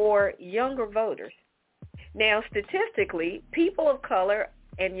or younger voters. Now, statistically, people of color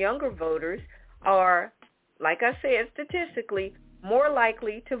and younger voters are, like I said, statistically more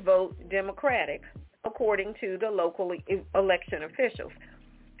likely to vote Democratic, according to the local election officials.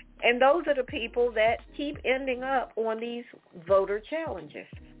 And those are the people that keep ending up on these voter challenges.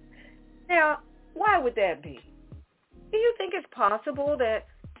 Now, why would that be? Do you think it's possible that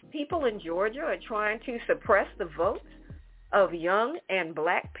people in Georgia are trying to suppress the votes of young and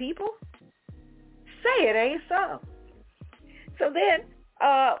black people? Say it ain't so. So then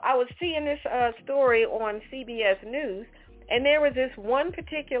I was seeing this story on CBS News, and there was this one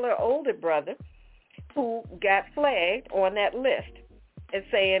particular older brother who got flagged on that list as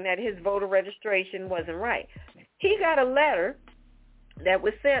saying that his voter registration wasn't right. He got a letter that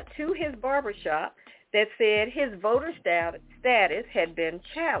was sent to his barbershop that said his voter status had been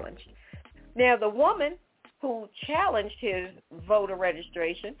challenged. Now, the woman who challenged his voter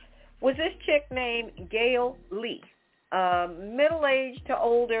registration was this chick named Gail Lee, a middle-aged to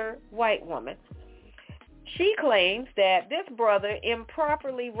older white woman. She claims that this brother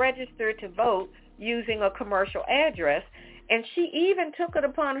improperly registered to vote using a commercial address, and she even took it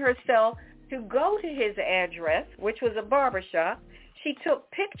upon herself to go to his address, which was a barbershop. She took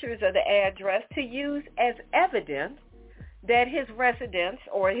pictures of the address to use as evidence that his residence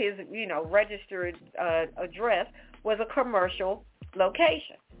or his, registered address was a commercial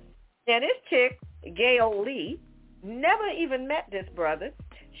location. Now, this chick, Gail Lee, never even met this brother.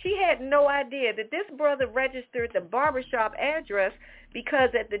 She had no idea that this brother registered the barbershop address because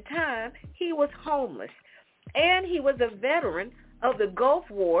at the time he was homeless. And he was a veteran of the Gulf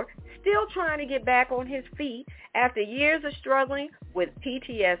War, still trying to get back on his feet after years of struggling with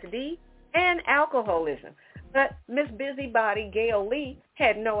PTSD and alcoholism. But Miss Busybody Gail Lee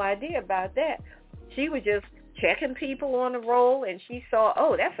had no idea about that. She was just checking people on the roll, and she saw,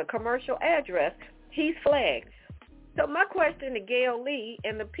 oh, that's a commercial address. He's flagged. So my question to Gail Lee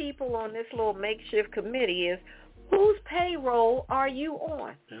and the people on this little makeshift committee is, whose payroll are you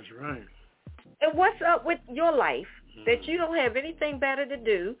on? That's right. And what's up with your life that you don't have anything better to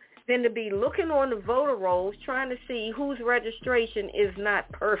do than to be looking on the voter rolls trying to see whose registration is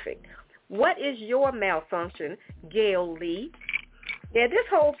not perfect? What is your malfunction, Gail Lee? Yeah, this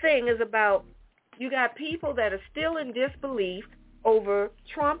whole thing is about you got people that are still in disbelief over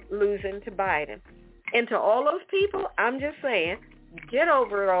Trump losing to Biden. And to all those people, I'm just saying, get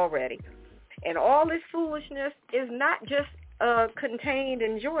over it already. And all this foolishness is not just contained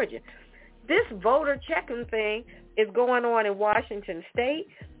in Georgia. This voter checking thing is going on in Washington State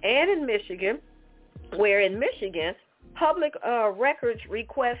and in Michigan, where in Michigan, public records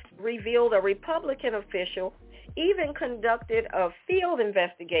request revealed a Republican official even conducted a field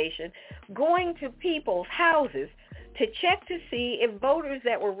investigation going to people's houses to check to see if voters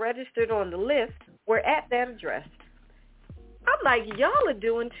that were registered on the list were at that address. I'm like, y'all are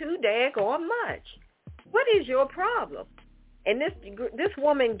doing too daggone much. What is your problem? And this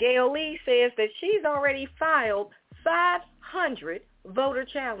woman, Gail Lee, says that she's already filed 500 voter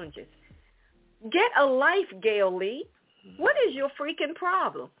challenges. Get a life, Gail Lee. What is your freaking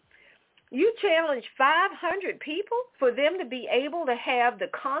problem? You challenge 500 people for them to be able to have the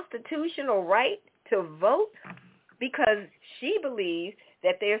constitutional right to vote because she believes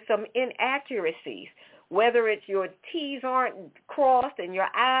that there's some inaccuracies, whether it's your T's aren't crossed and your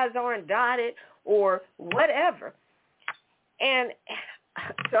I's aren't dotted or whatever. And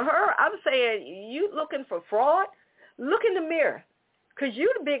to her, I'm saying, you looking for fraud? Look in the mirror because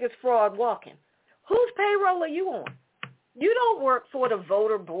you're the biggest fraud walking. Whose payroll are you on? You don't work for the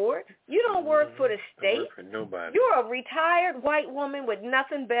voter board. You don't work for the state. Don't work for nobody. You're a retired white woman with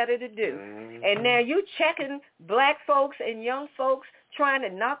nothing better to do. And now you checking black folks and young folks trying to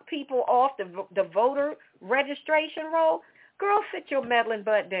knock people off the voter registration roll. Girl, sit your meddling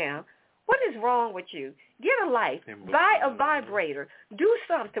butt down. What is wrong with you? Get a life. Buy a vibrator. Do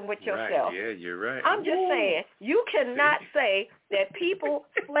something with yourself. Right. Yeah, you're right. I'm just saying, you cannot say that people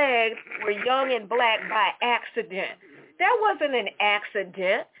flags were young and black by accident. That wasn't an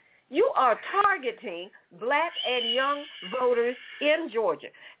accident. You are targeting black and young voters in Georgia.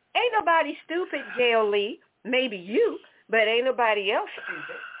 Ain't nobody stupid, Gail Lee. Maybe you, but ain't nobody else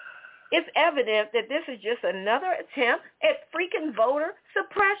stupid. It's evident that this is just another attempt at freaking voter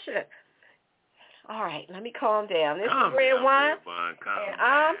suppression. All right, let me calm down. This is Red Wine, and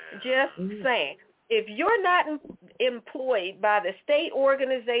I'm just saying, if you're not employed by the state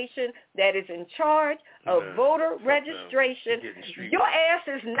organization that is in charge of voter registration, your ass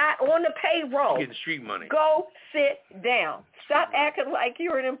is not on the payroll. Getting street money. Go sit down. Stop acting like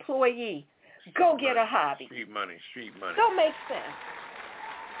you're an employee. Go get a hobby. Street money. Don't make sense.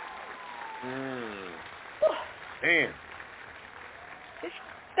 Man. This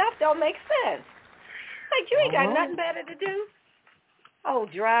stuff don't make sense. Like, you ain't got nothing better to do. Oh,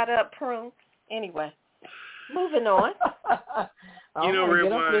 dried up prune. Anyway, moving on. You know, Red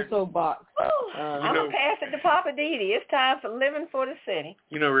get Wine. up your soapbox. I'm going to pass it to Papa Didi. It's time for living for the city.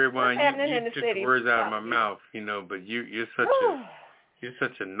 You know, Red Wine, you took city? the words out of my mouth, you know, but you're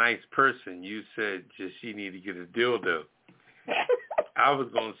such a nice person. You said just she need to get a dildo. I was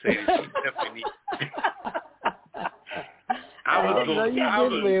going to say that she definitely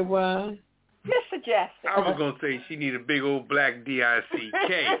needs. Just suggesting. I was going to say she need a big old black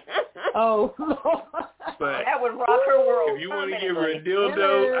DICK. Oh, but that would rock her world. If you want to give her a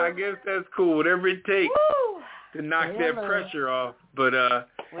dildo, I guess that's cool. Whatever it takes to knock that pressure off. But well,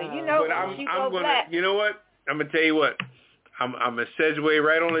 you know, but I'm gonna. You know what? I'm gonna tell you what. I'm gonna segue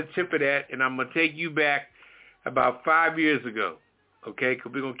right on the tip of that, and I'm gonna take you back about 5 years ago. Okay,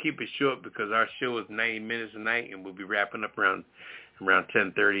 because we're gonna keep it short because our show is 90 minutes a night, and we'll be wrapping up around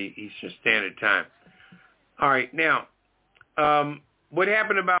 10:30 Eastern Standard Time. All right, now, what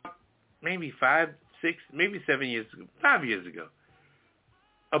happened about maybe 5, 6, maybe 7 years ago, 5 years ago?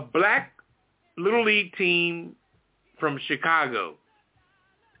 A black Little League team from Chicago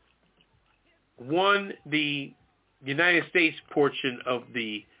won the United States portion of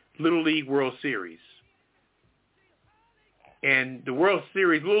the Little League World Series. And the World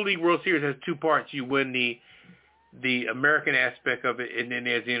Series, Little League World Series has two parts. You win the American aspect of it, and then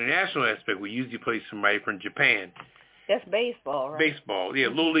there's the international aspect. We usually play somebody from Japan. That's baseball, right? Baseball, yeah,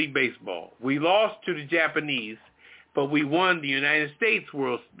 Little League Baseball. We lost to the Japanese, but we won the United States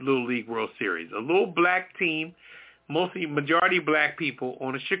Little League World Series. A little black team, mostly majority black people,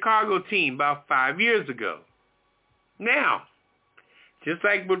 on a Chicago team about 5 years ago. Now, just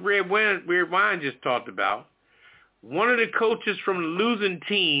like what Red Wine just talked about, one of the coaches from the losing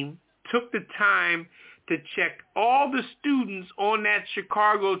team took the time to check all the students on that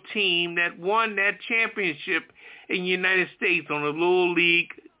Chicago team that won that championship in the United States on the Little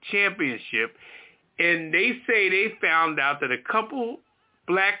League Championship. And they say they found out that a couple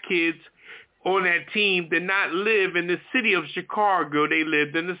black kids on that team did not live in the city of Chicago. They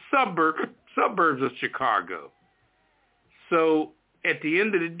lived in the suburbs of Chicago. So at the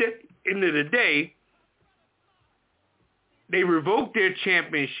end of the day, they revoked their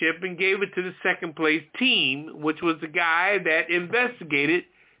championship and gave it to the second place team, which was the guy that investigated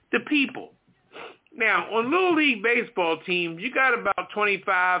the people. Now, on Little League baseball teams, you got about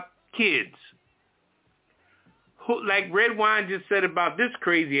 25 kids. Who, like Red Wine just said about this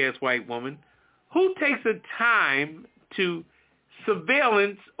crazy-ass white woman, who takes the time to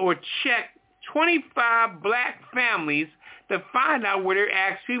surveillance or check 25 black families to find out where they're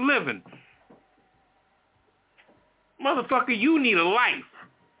actually living? Motherfucker, you need a life,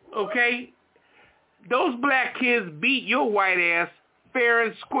 okay? Those black kids beat your white ass fair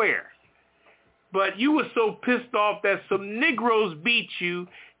and square. But you were so pissed off that some Negroes beat you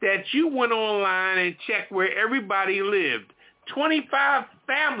that you went online and checked where everybody lived. 25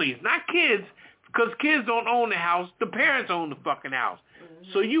 families, not kids, because kids don't own the house. The parents own the fucking house.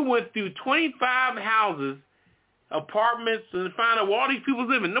 Mm-hmm. So you went through 25 houses, apartments, and found out where all these people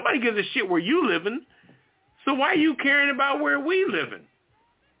living. Nobody gives a shit where you living. So why are you caring about where we living?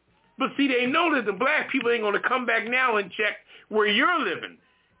 But see, they know that the black people ain't going to come back now and check where you're living.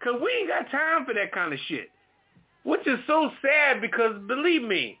 Because we ain't got time for that kind of shit. Which is so sad because, believe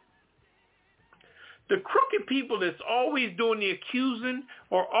me, the crooked people that's always doing the accusing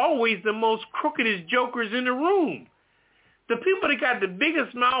are always the most crookedest jokers in the room. The people that got the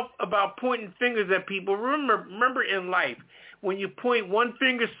biggest mouth about pointing fingers at people, remember in life, when you point one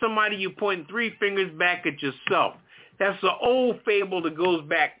finger at somebody, you point 3 fingers back at yourself. That's an old fable that goes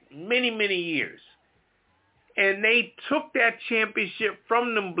back many, many years. And they took that championship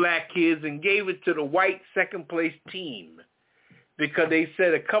from them black kids and gave it to the white second-place team because they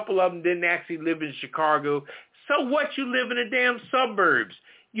said a couple of them didn't actually live in Chicago. So what? You live in the damn suburbs.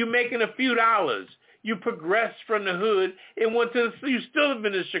 You're making a few dollars. You progressed from the hood and went to you still live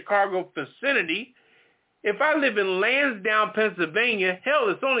in the Chicago vicinity. If I live in Lansdowne, Pennsylvania, hell,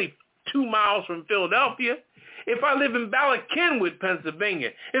 it's only 2 miles from Philadelphia. If I live in Bala Cynwyd,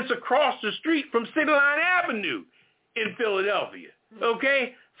 Pennsylvania, it's across the street from City Line Avenue in Philadelphia.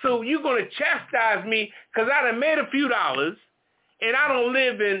 Okay? So you're going to chastise me because I done made a few dollars and I don't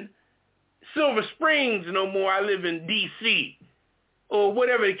live in Silver Springs no more. I live in D.C. or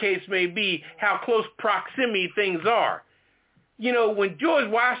whatever the case may be, how close proximity things are. You know, when George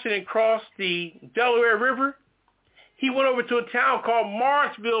Washington crossed the Delaware River, he went over to a town called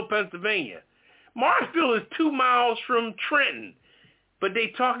Marshville, Pennsylvania. Marshville is 2 miles from Trenton, but they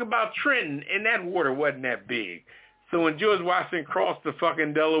talk about Trenton, and that water wasn't that big. So when George Washington crossed the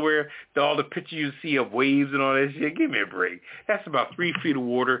fucking Delaware, all the pictures you see of waves and all that shit, give me a break. That's about 3 feet of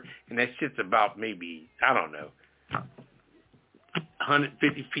water, and that shit's about maybe, I don't know,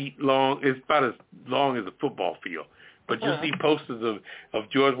 150 feet long. It's about as long as a football field. But you see posters of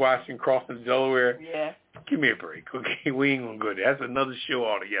George Washington crossing the Delaware. Yeah. Give me a break, okay? We ain't going to go there. That's another show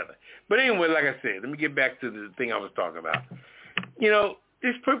altogether. But anyway, like I said, let me get back to the thing I was talking about. You know,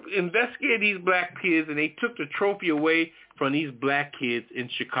 this investigated these black kids, and they took the trophy away from these black kids in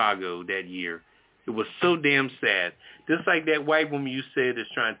Chicago that year. It was so damn sad. Just like that white woman you said is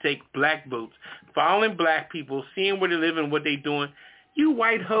trying to take black votes, following black people, seeing where they live and what they doing. You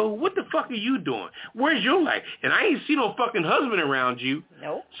white hoe, what the fuck are you doing? Where's your life? And I ain't see no fucking husband around you.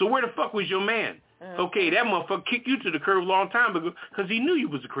 Nope. So where the fuck was your man? Okay, that motherfucker kicked you to the curb a long time ago because he knew you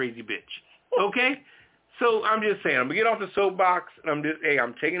was a crazy bitch. Okay? So I'm just saying, I'm going to get off the soapbox, and I'm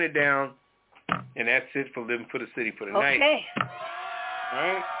taking it down, and that's it for Living for the City for the night. Okay. All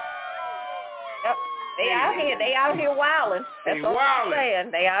right? Yep. They out here wilding. That's They what I'm wilding.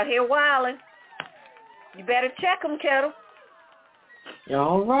 saying. They out here wilding. You better check them, Kettle.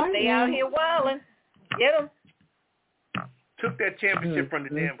 All right. They out here wilding. Get them. Took that championship from the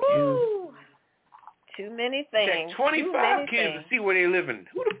damn kids. Woo. Too many things. Check 25 kids to see where they living.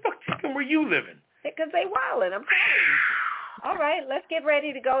 Who the fuck thinking where you living? Because they wilding, I'm telling you. All right, let's get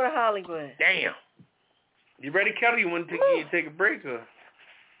ready to go to Hollywood. Damn. You ready, Kelly? You want to take a break? Or?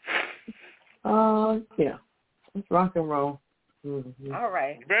 Yeah. Let's rock and roll. Mm-hmm. All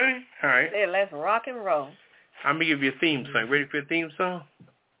right. You ready? All right. Let's rock and roll. I'm going to give you a theme song. Ready for a theme song?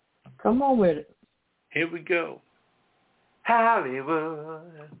 Come on with it. Here we go. Hollywood.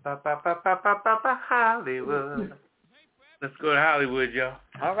 Hollywood. Let's go to Hollywood, y'all.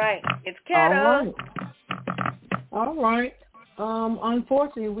 All right. It's Kettle. All right.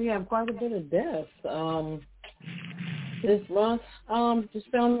 Unfortunately, we have quite a bit of deaths. This month, just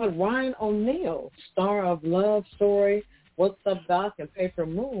found out Ryan O'Neal, star of Love Story, What's Up, Doc, and Paper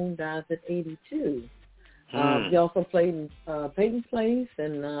Moon, dies at 82. He also played in Peyton Place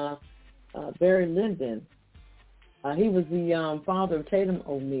and Barry Lyndon. He was the father of Tatum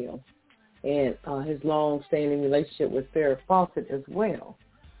O'Neal and his long-standing relationship with Farrah Fawcett as well.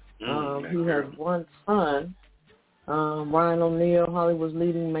 He has one son, Ryan O'Neal, Hollywood's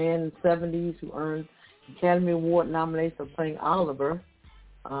leading man in the 70s, who earned Academy Award nomination for playing Oliver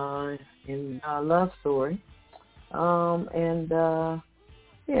in Love Story.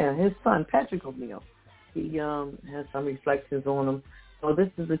 His son, Patrick O'Neal, he has some reflections on him. So this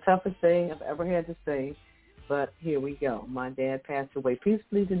is the toughest thing I've ever had to say, but here we go. My dad passed away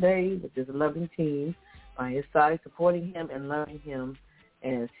peacefully today with his loving team by his side, supporting him and loving him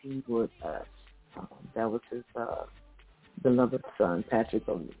as he would us. That was his beloved son, Patrick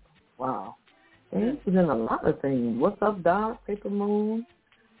O'Neal. Wow. And he's in a lot of things. What's Up, Doc, Paper Moon,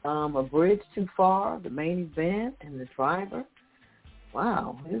 A Bridge Too Far, The Main Event, and The Driver.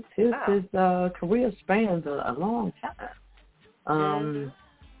 Wow. His career spans a long time.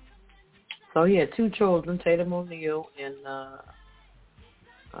 So he had 2 children, Tatum O'Neal and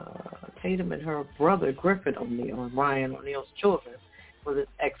Tatum and her brother, Griffin O'Neal, and Ryan O'Neal's children was his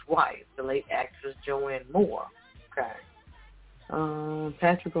ex-wife, the late actress Joanne Moore. Okay.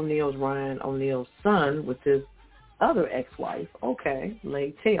 Patrick O'Neal's Ryan O'Neal's son with his other ex-wife,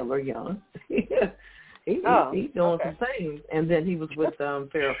 late Taylor Young. He's doing some things. And then he was with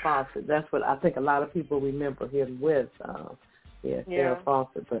Farrah Fawcett. That's what I think a lot of people remember him with. Farrah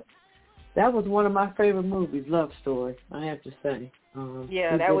Fawcett. But That was one of my favorite movies, Love Story, I have to say.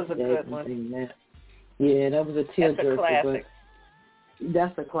 Yeah, that was a good one. Yeah, that was a tearjerker. That's a classic.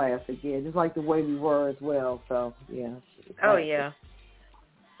 That's a classic, yeah. Just like The Way We Were as well, so, yeah. Oh, yeah.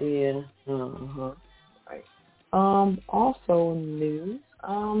 Yeah, Right. Also in the news,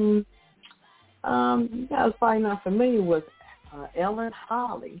 you guys probably not familiar with Ellen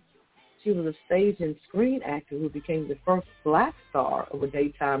Holly. She was a stage and screen actor who became the first black star of a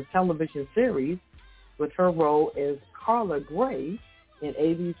daytime television series with her role as Carla Gray in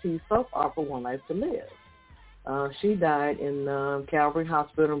ABC's soap opera One Life to Live. She died in Calvary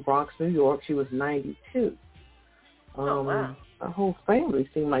Hospital in Bronx, New York. She was 92. Wow. Her whole family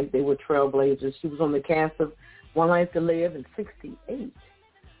seemed like they were trailblazers. She was on the cast of One Life to Live in 1968.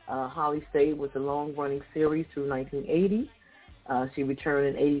 Holly stayed with the long-running series through 1980. She returned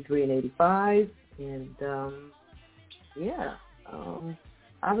in 1983 and 1985. And,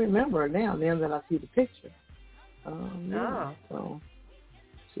 I remember her now that I see the picture. So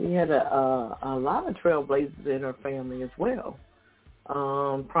she had a lot of trailblazers in her family as well.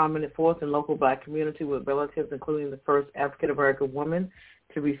 Prominent force in local black community with relatives, including the first African-American woman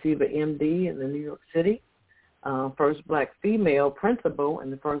to receive an MD in New York City, first black female principal,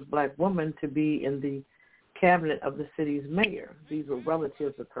 and the first black woman to be in the cabinet of the city's mayor. These were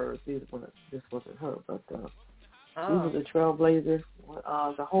relatives of hers. This wasn't her, but she was a trailblazer.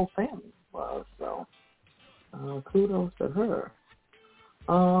 The whole family was, so kudos to her.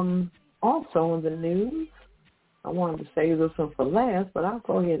 Also in the news, I wanted to save this one for last, but I'll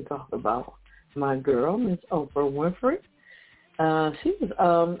go ahead and talk about my girl, Miss Oprah Winfrey. She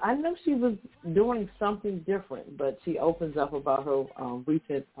was, I know she was doing something different, but she opens up about her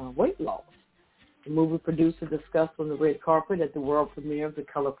recent weight loss. The movie producer discussed on the red carpet at the world premiere of The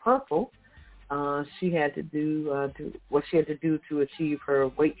Color Purple. She had to do what she had to do to achieve her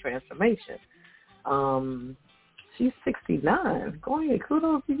weight transformation. She's 69. Go ahead,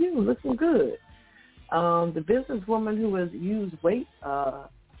 kudos to you, looking good. The businesswoman who has used weight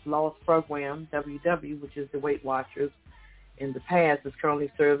loss program, WW, which is the Weight Watchers, in the past, is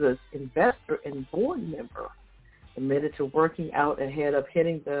currently serves as investor and board member, admitted to working out ahead of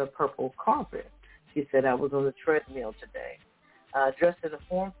hitting the purple carpet. She said, I was on the treadmill today. Dressed in a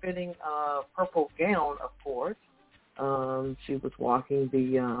form-fitting purple gown, of course. She was walking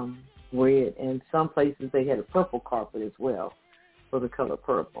the red, and some places they had a purple carpet as well for The Color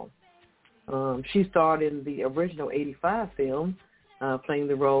Purple. She starred in the original 1985 film, playing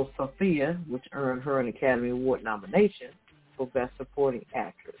the role Sophia, which earned her an Academy Award nomination for Best Supporting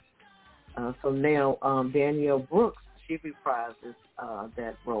Actress. So now Danielle Brooks, she reprises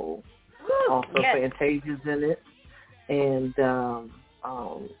that role. Also, yes. Fantasia's in it, and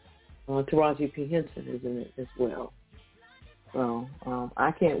Taraji P. Henson is in it as well. So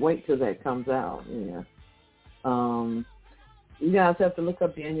I can't wait till that comes out. Yeah. You guys have to look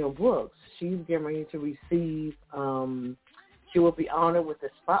up Danielle Brooks. She's getting ready to receive, she will be honored with the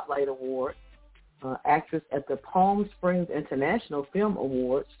Spotlight Award, actress at the Palm Springs International Film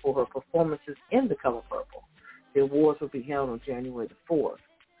Awards for her performances in The Color Purple. The awards will be held on January the 4th.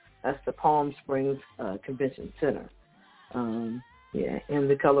 That's the Palm Springs Convention Center. In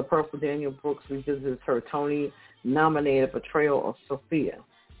The Color Purple, Danielle Brooks revisits her Tony-nominated portrayal of Sophia.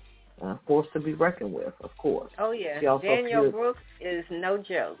 Force to be reckoned with, of course. Oh, yeah. Danielle Brooks is no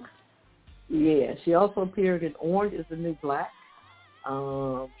joke. Yeah, she also appeared in Orange is the New Black.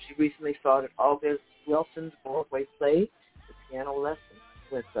 She recently started August Wilson's Broadway play, The Piano Lesson,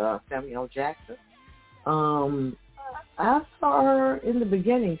 with Samuel Jackson. I saw her in the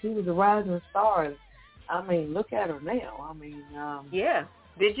beginning. She was a rising star, and, I mean, look at her now. I mean... yeah.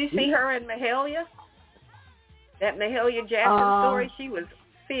 Did you see her in Mahalia? That Mahalia Jackson story? She was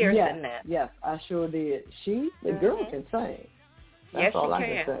fierce in that. Yes, I sure did. The girl can sing. That's yes, all she I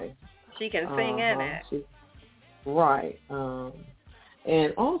can say. She can sing in it. Right.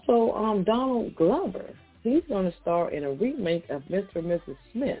 And also Donald Glover. He's going to star in a remake of Mr. and Mrs.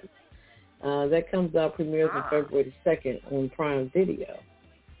 Smith. That comes out, premieres on February 2nd on Prime Video.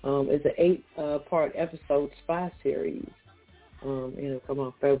 It's an 8-part episode spy series. It'll come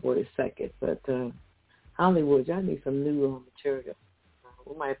out February 2nd. But Hollywood, y'all need some new material.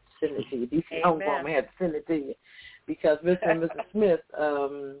 We might have to send it to you. DC Homegrown may have to send it to you. Because Mr. and Mrs. Smith,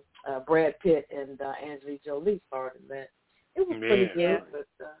 Brad Pitt and Angelina Jolie starred in that. It was pretty good, but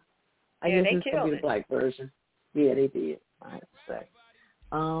I guess it's going to be the black version. Yeah, they did, I have to say.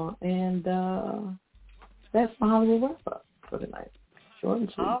 And that's my Hollywood wrap-up for tonight. Short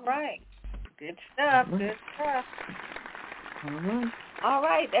and sweet. All right. Good stuff, good stuff. All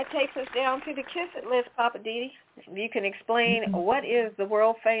right, that takes us down to the Kiss It list, Papa Didi. You can explain what is the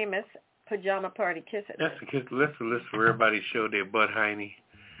world-famous Pajama Party Kiss It That's a list where everybody showed their butt hiney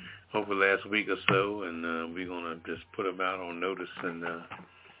over last week or so, and we're going to just put them out on notice and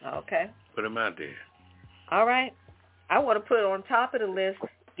okay. Put them out there. All right. I want to put on top of the list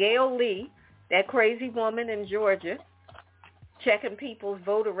Gail Lee, that crazy woman in Georgia, checking people's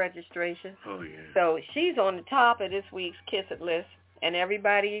voter registration. Oh, yeah. So she's on the top of this week's Kiss It list, and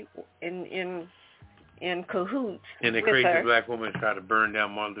everybody in cahoots and the with crazy her. black woman tried to burn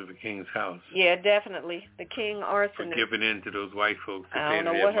down Martin Luther King's house. Yeah, definitely. The King arsonist. For giving in to those white folks. I don't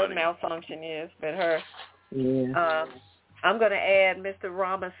know what her malfunction is, but her. Yeah. I'm going to add Mr.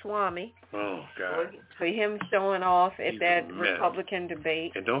 Ramaswamy. Oh, God. For him showing off at He's that Republican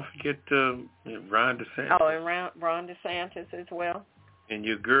debate. And don't forget Ron DeSantis. Oh, and Ron DeSantis as well. And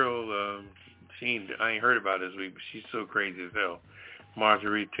your girl, I ain't heard about this week, but she's so crazy as hell.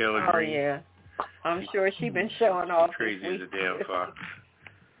 Marjorie Taylor Greene. Oh, yeah. I'm sure she's been showing off. Crazy as a damn fox.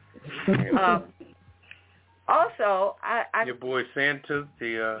 Also, I your boy Santos,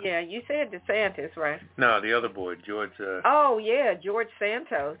 yeah, you said DeSantis, right? No, the other boy, George. Oh yeah, George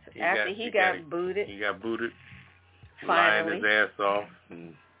Santos. He got booted. He got booted. Finally, lying his ass off.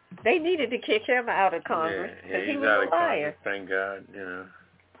 And they needed to kick him out of Congress because he was a liar. Thank God, you know.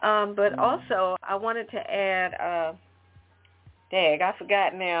 But also, I wanted to add. I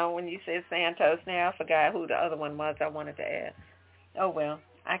forgot now when you said Santos. Now I forgot who the other one was. I wanted to add. Oh well,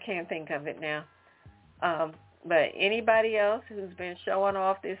 I can't think of it now. But anybody else who's been showing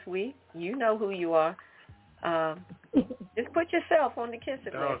off this week, you know who you are. Just put yourself on the Kiss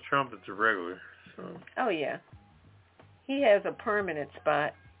It list. Donald Trump is a regular. So. Oh, yeah. He has a permanent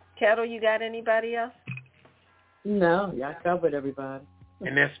spot. Kettle, you got anybody else? No, y'all covered everybody.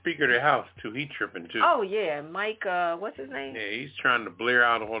 And that Speaker of the House, too, he tripping, too. Oh, yeah. Mike, what's his name? Yeah, he's trying to blare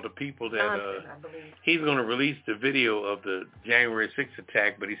out all the people that he's going to release the video of the January 6th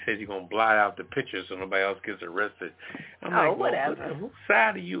attack, but he says he's going to blot out the pictures so nobody else gets arrested. I'm like, whatever. Whose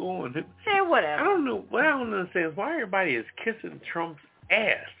side are you on? Yeah, whatever. I don't know. What I don't understand is why everybody is kissing Trump's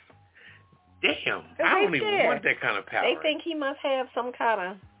ass. Damn, I don't even want that kind of power. They think he must have some kind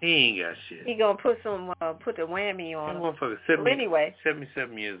of... He ain't got shit. He gonna put the whammy on him. That motherfucker,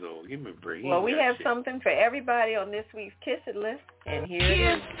 77 years old. Give me a break. Well, we have something for everybody on this week's Kiss It list, and here it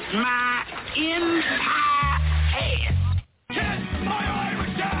is. Kiss my entire ass. Kiss my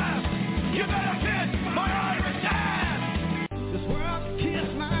Irish ass. You better kiss my Irish ass. This world, kiss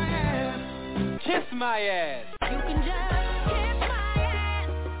my ass. Kiss my ass. You can just kiss my ass.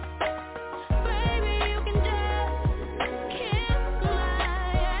 Baby, you can just kiss my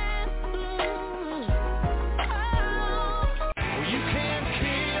ass. Oh. You can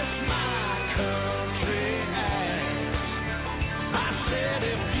kiss my country ass. I said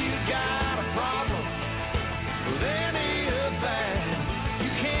if you got a problem with any of that, you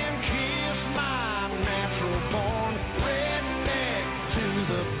can kiss my natural born redneck to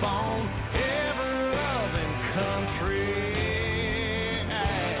the bone, ever-loving country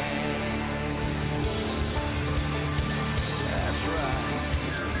ass. That's right.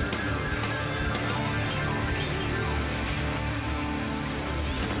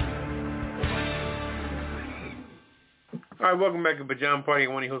 All right, welcome back to Pajama Party.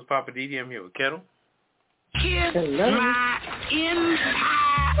 I'm one of your hosts, Papa Didi. I'm here with Kettle. Kiss my entire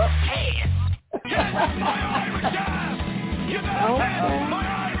ass. Kiss my Irish ass. You better kiss my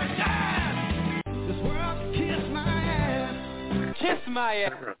Irish ass. This world, kiss my ass. Kiss my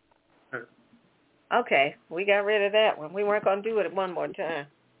ass. Okay, we got rid of that one. We weren't gonna do it one more time.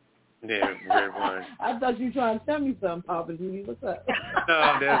 Yeah, red wine. I thought you were trying to tell me something, Papa Didi. What's up?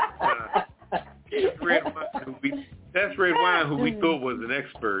 No, that's red wine. That's red wine, who we thought was an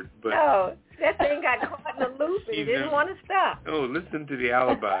expert, but Oh, that thing got caught in the loop and didn't want to stop. oh, listen to the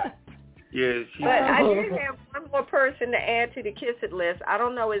alibi. Yeah, she. But I did have one more person to add to the Kiss It list. I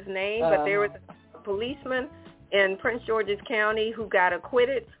don't know his name, but there was a policeman in Prince George's County who got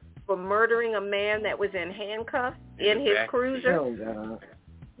acquitted for murdering a man that was in handcuffs in his cruiser. Oh, God.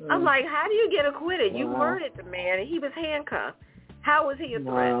 I'm like, how do you get acquitted? You murdered the man, and he was handcuffed. How was he a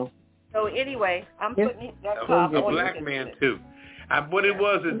threat? Wow. So anyway, I'm putting that A top on black the man list. too. What it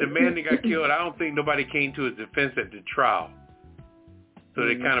was is the man that got killed. I don't think nobody came to his defense at the trial, so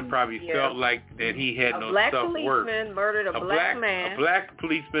they kind of probably felt like that he had no black self-worth. policeman murdered a black man. A black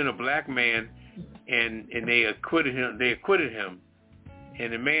policeman, a black man, and they acquitted him. They acquitted him,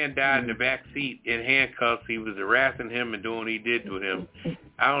 and the man died in the back seat in handcuffs. He was harassing him and doing what he did to him.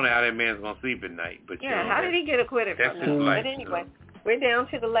 I don't know how that man's gonna sleep at night, but how did he get acquitted that's from his that? life. But anyway, we're down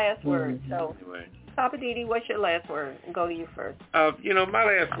to the last word. So Anyway. Papa Didi, what's your last word? Go to you first. My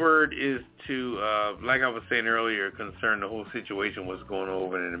last word is to, like I was saying earlier, concern the whole situation, what's going on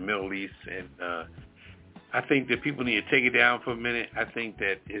over in the Middle East. And I think that people need to take it down for a minute. I think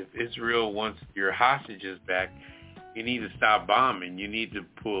that if Israel wants your hostages back, you need to stop bombing. You need to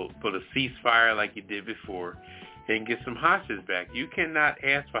put a ceasefire like you did before and get some hostages back. You cannot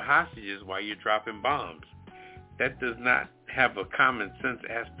ask for hostages while you're dropping bombs. That does not have a common sense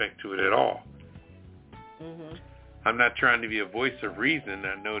aspect to it at all. Mm-hmm. I'm not trying to be a voice of reason.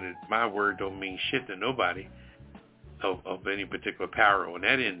 I know that my word don't mean shit to nobody of any particular power on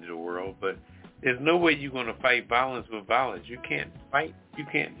that end of the world, but there's no way you're going to fight violence with violence. You can't fight. You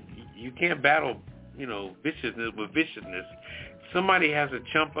can't battle, viciousness with viciousness. Somebody has to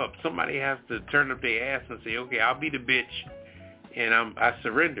chump up. Somebody has to turn up their ass and say, okay, I'll be the bitch, and I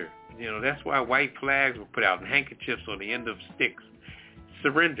surrender. That's why white flags were put out and handkerchiefs on the end of sticks.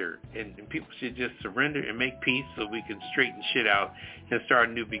 Surrender. And people should just surrender and make peace so we can straighten shit out and start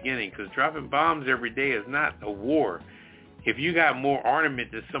a new beginning. Because dropping bombs every day is not a war. If you got more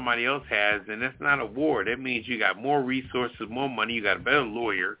armament than somebody else has, then that's not a war. That means you got more resources, more money, you got a better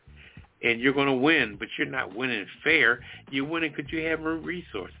lawyer, and you're going to win. But you're not winning fair. You're winning because you have more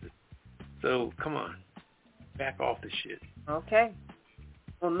resources. So, come on. Back off the shit. Okay.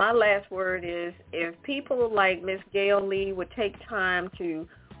 Well, my last word is, if people like Miss Gail Lee would take time to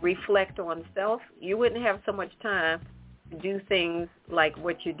reflect on self, you wouldn't have so much time to do things like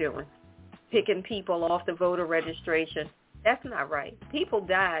what you're doing, picking people off the voter registration. That's not right. People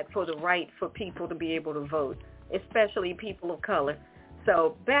died for the right for people to be able to vote, especially people of color.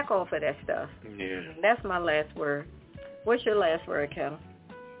 So back off of that stuff. Yeah. That's my last word. What's your last word, Kel?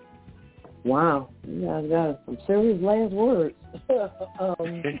 Wow. You guys got some serious last words. I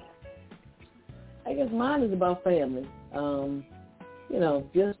guess mine is about family.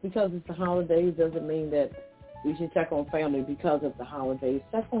 Just because it's the holidays doesn't mean that we should check on family because of the holidays.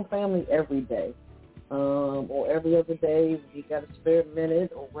 Check on family every day. Or every other day when you got a spare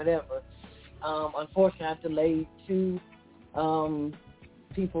minute or whatever. Unfortunately, I've delayed 2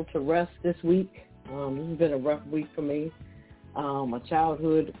 people to rest this week. This has been a rough week for me. My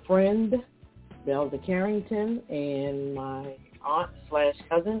childhood friend, Belda Carrington, and my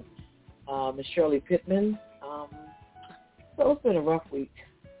aunt/cousin, Miss Shirley Pittman. So it's been a rough week.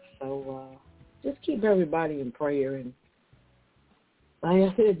 So just keep everybody in prayer. And like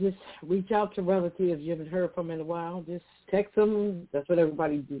I said, just reach out to relatives you haven't heard from in a while. Just text them. That's what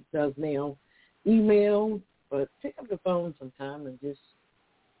everybody does now. Email, but pick up the phone sometime and just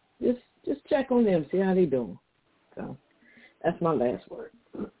check on them, see how they doing. So that's my last word.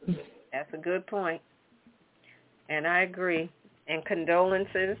 That's a good point. And I agree. And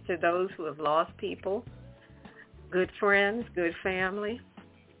condolences to those who have lost people, good friends, good family.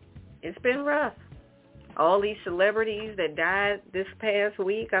 It's been rough. All these celebrities that died this past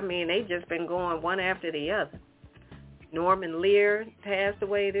week, they just been going one after the other. Norman Lear passed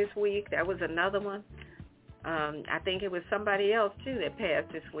away this week. That was another one. I think it was somebody else, too, that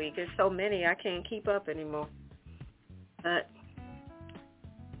passed this week. There's so many, I can't keep up anymore. But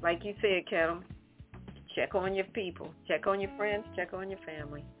like you said, Kettle, check on your people. Check on your friends. Check on your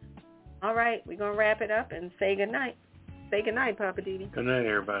family. All right, we're going to wrap it up and say goodnight. Say goodnight, Papa Didi. Good night,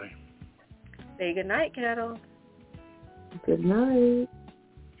 everybody. Say goodnight, Kettle. Good night.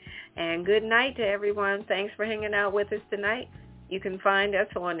 And good night to everyone. Thanks for hanging out with us tonight. You can find us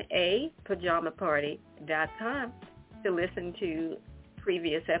on apajamaparty.com to listen to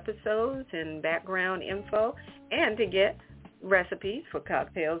previous episodes and background info and to get recipes for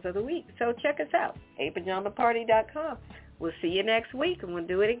cocktails of the week. So check us out, apajamaparty.com. We'll see you next week, and we'll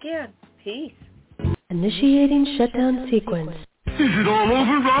do it again. Peace. Initiating shutdown sequence. Is it all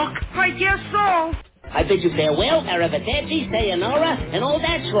over, Rock? I guess so. I bid you farewell, arrivederci, sayonara, and all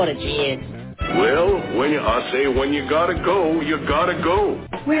that sort of cheers. Well, when you gotta go, you gotta go.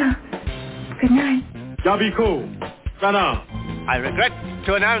 Well, good night. Yabiko. Sana. I regret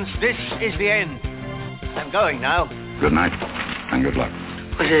to announce this is the end. I'm going now. Good night, and good luck.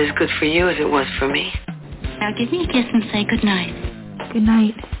 Was it as good for you as it was for me? Now give me a kiss and say good night. Good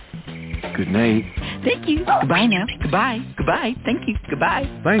night. Good night. Thank you. Goodbye now. Goodbye. Goodbye. Thank you. Goodbye.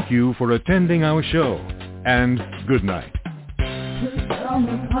 Thank you for attending our show, and good night.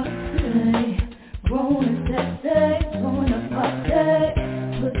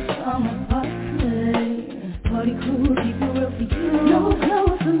 Party crew, keep it real for you. No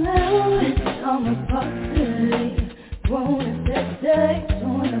clothes allowed. It's summer party. Grown and sexy,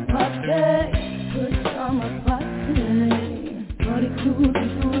 join the party. Good summer party. Party crew, keep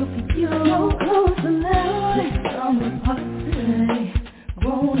it real for you. No clothes allowed. It's summer party.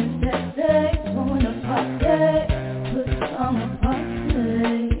 Grown and sexy, join the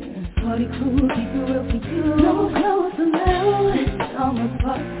Nobody cool.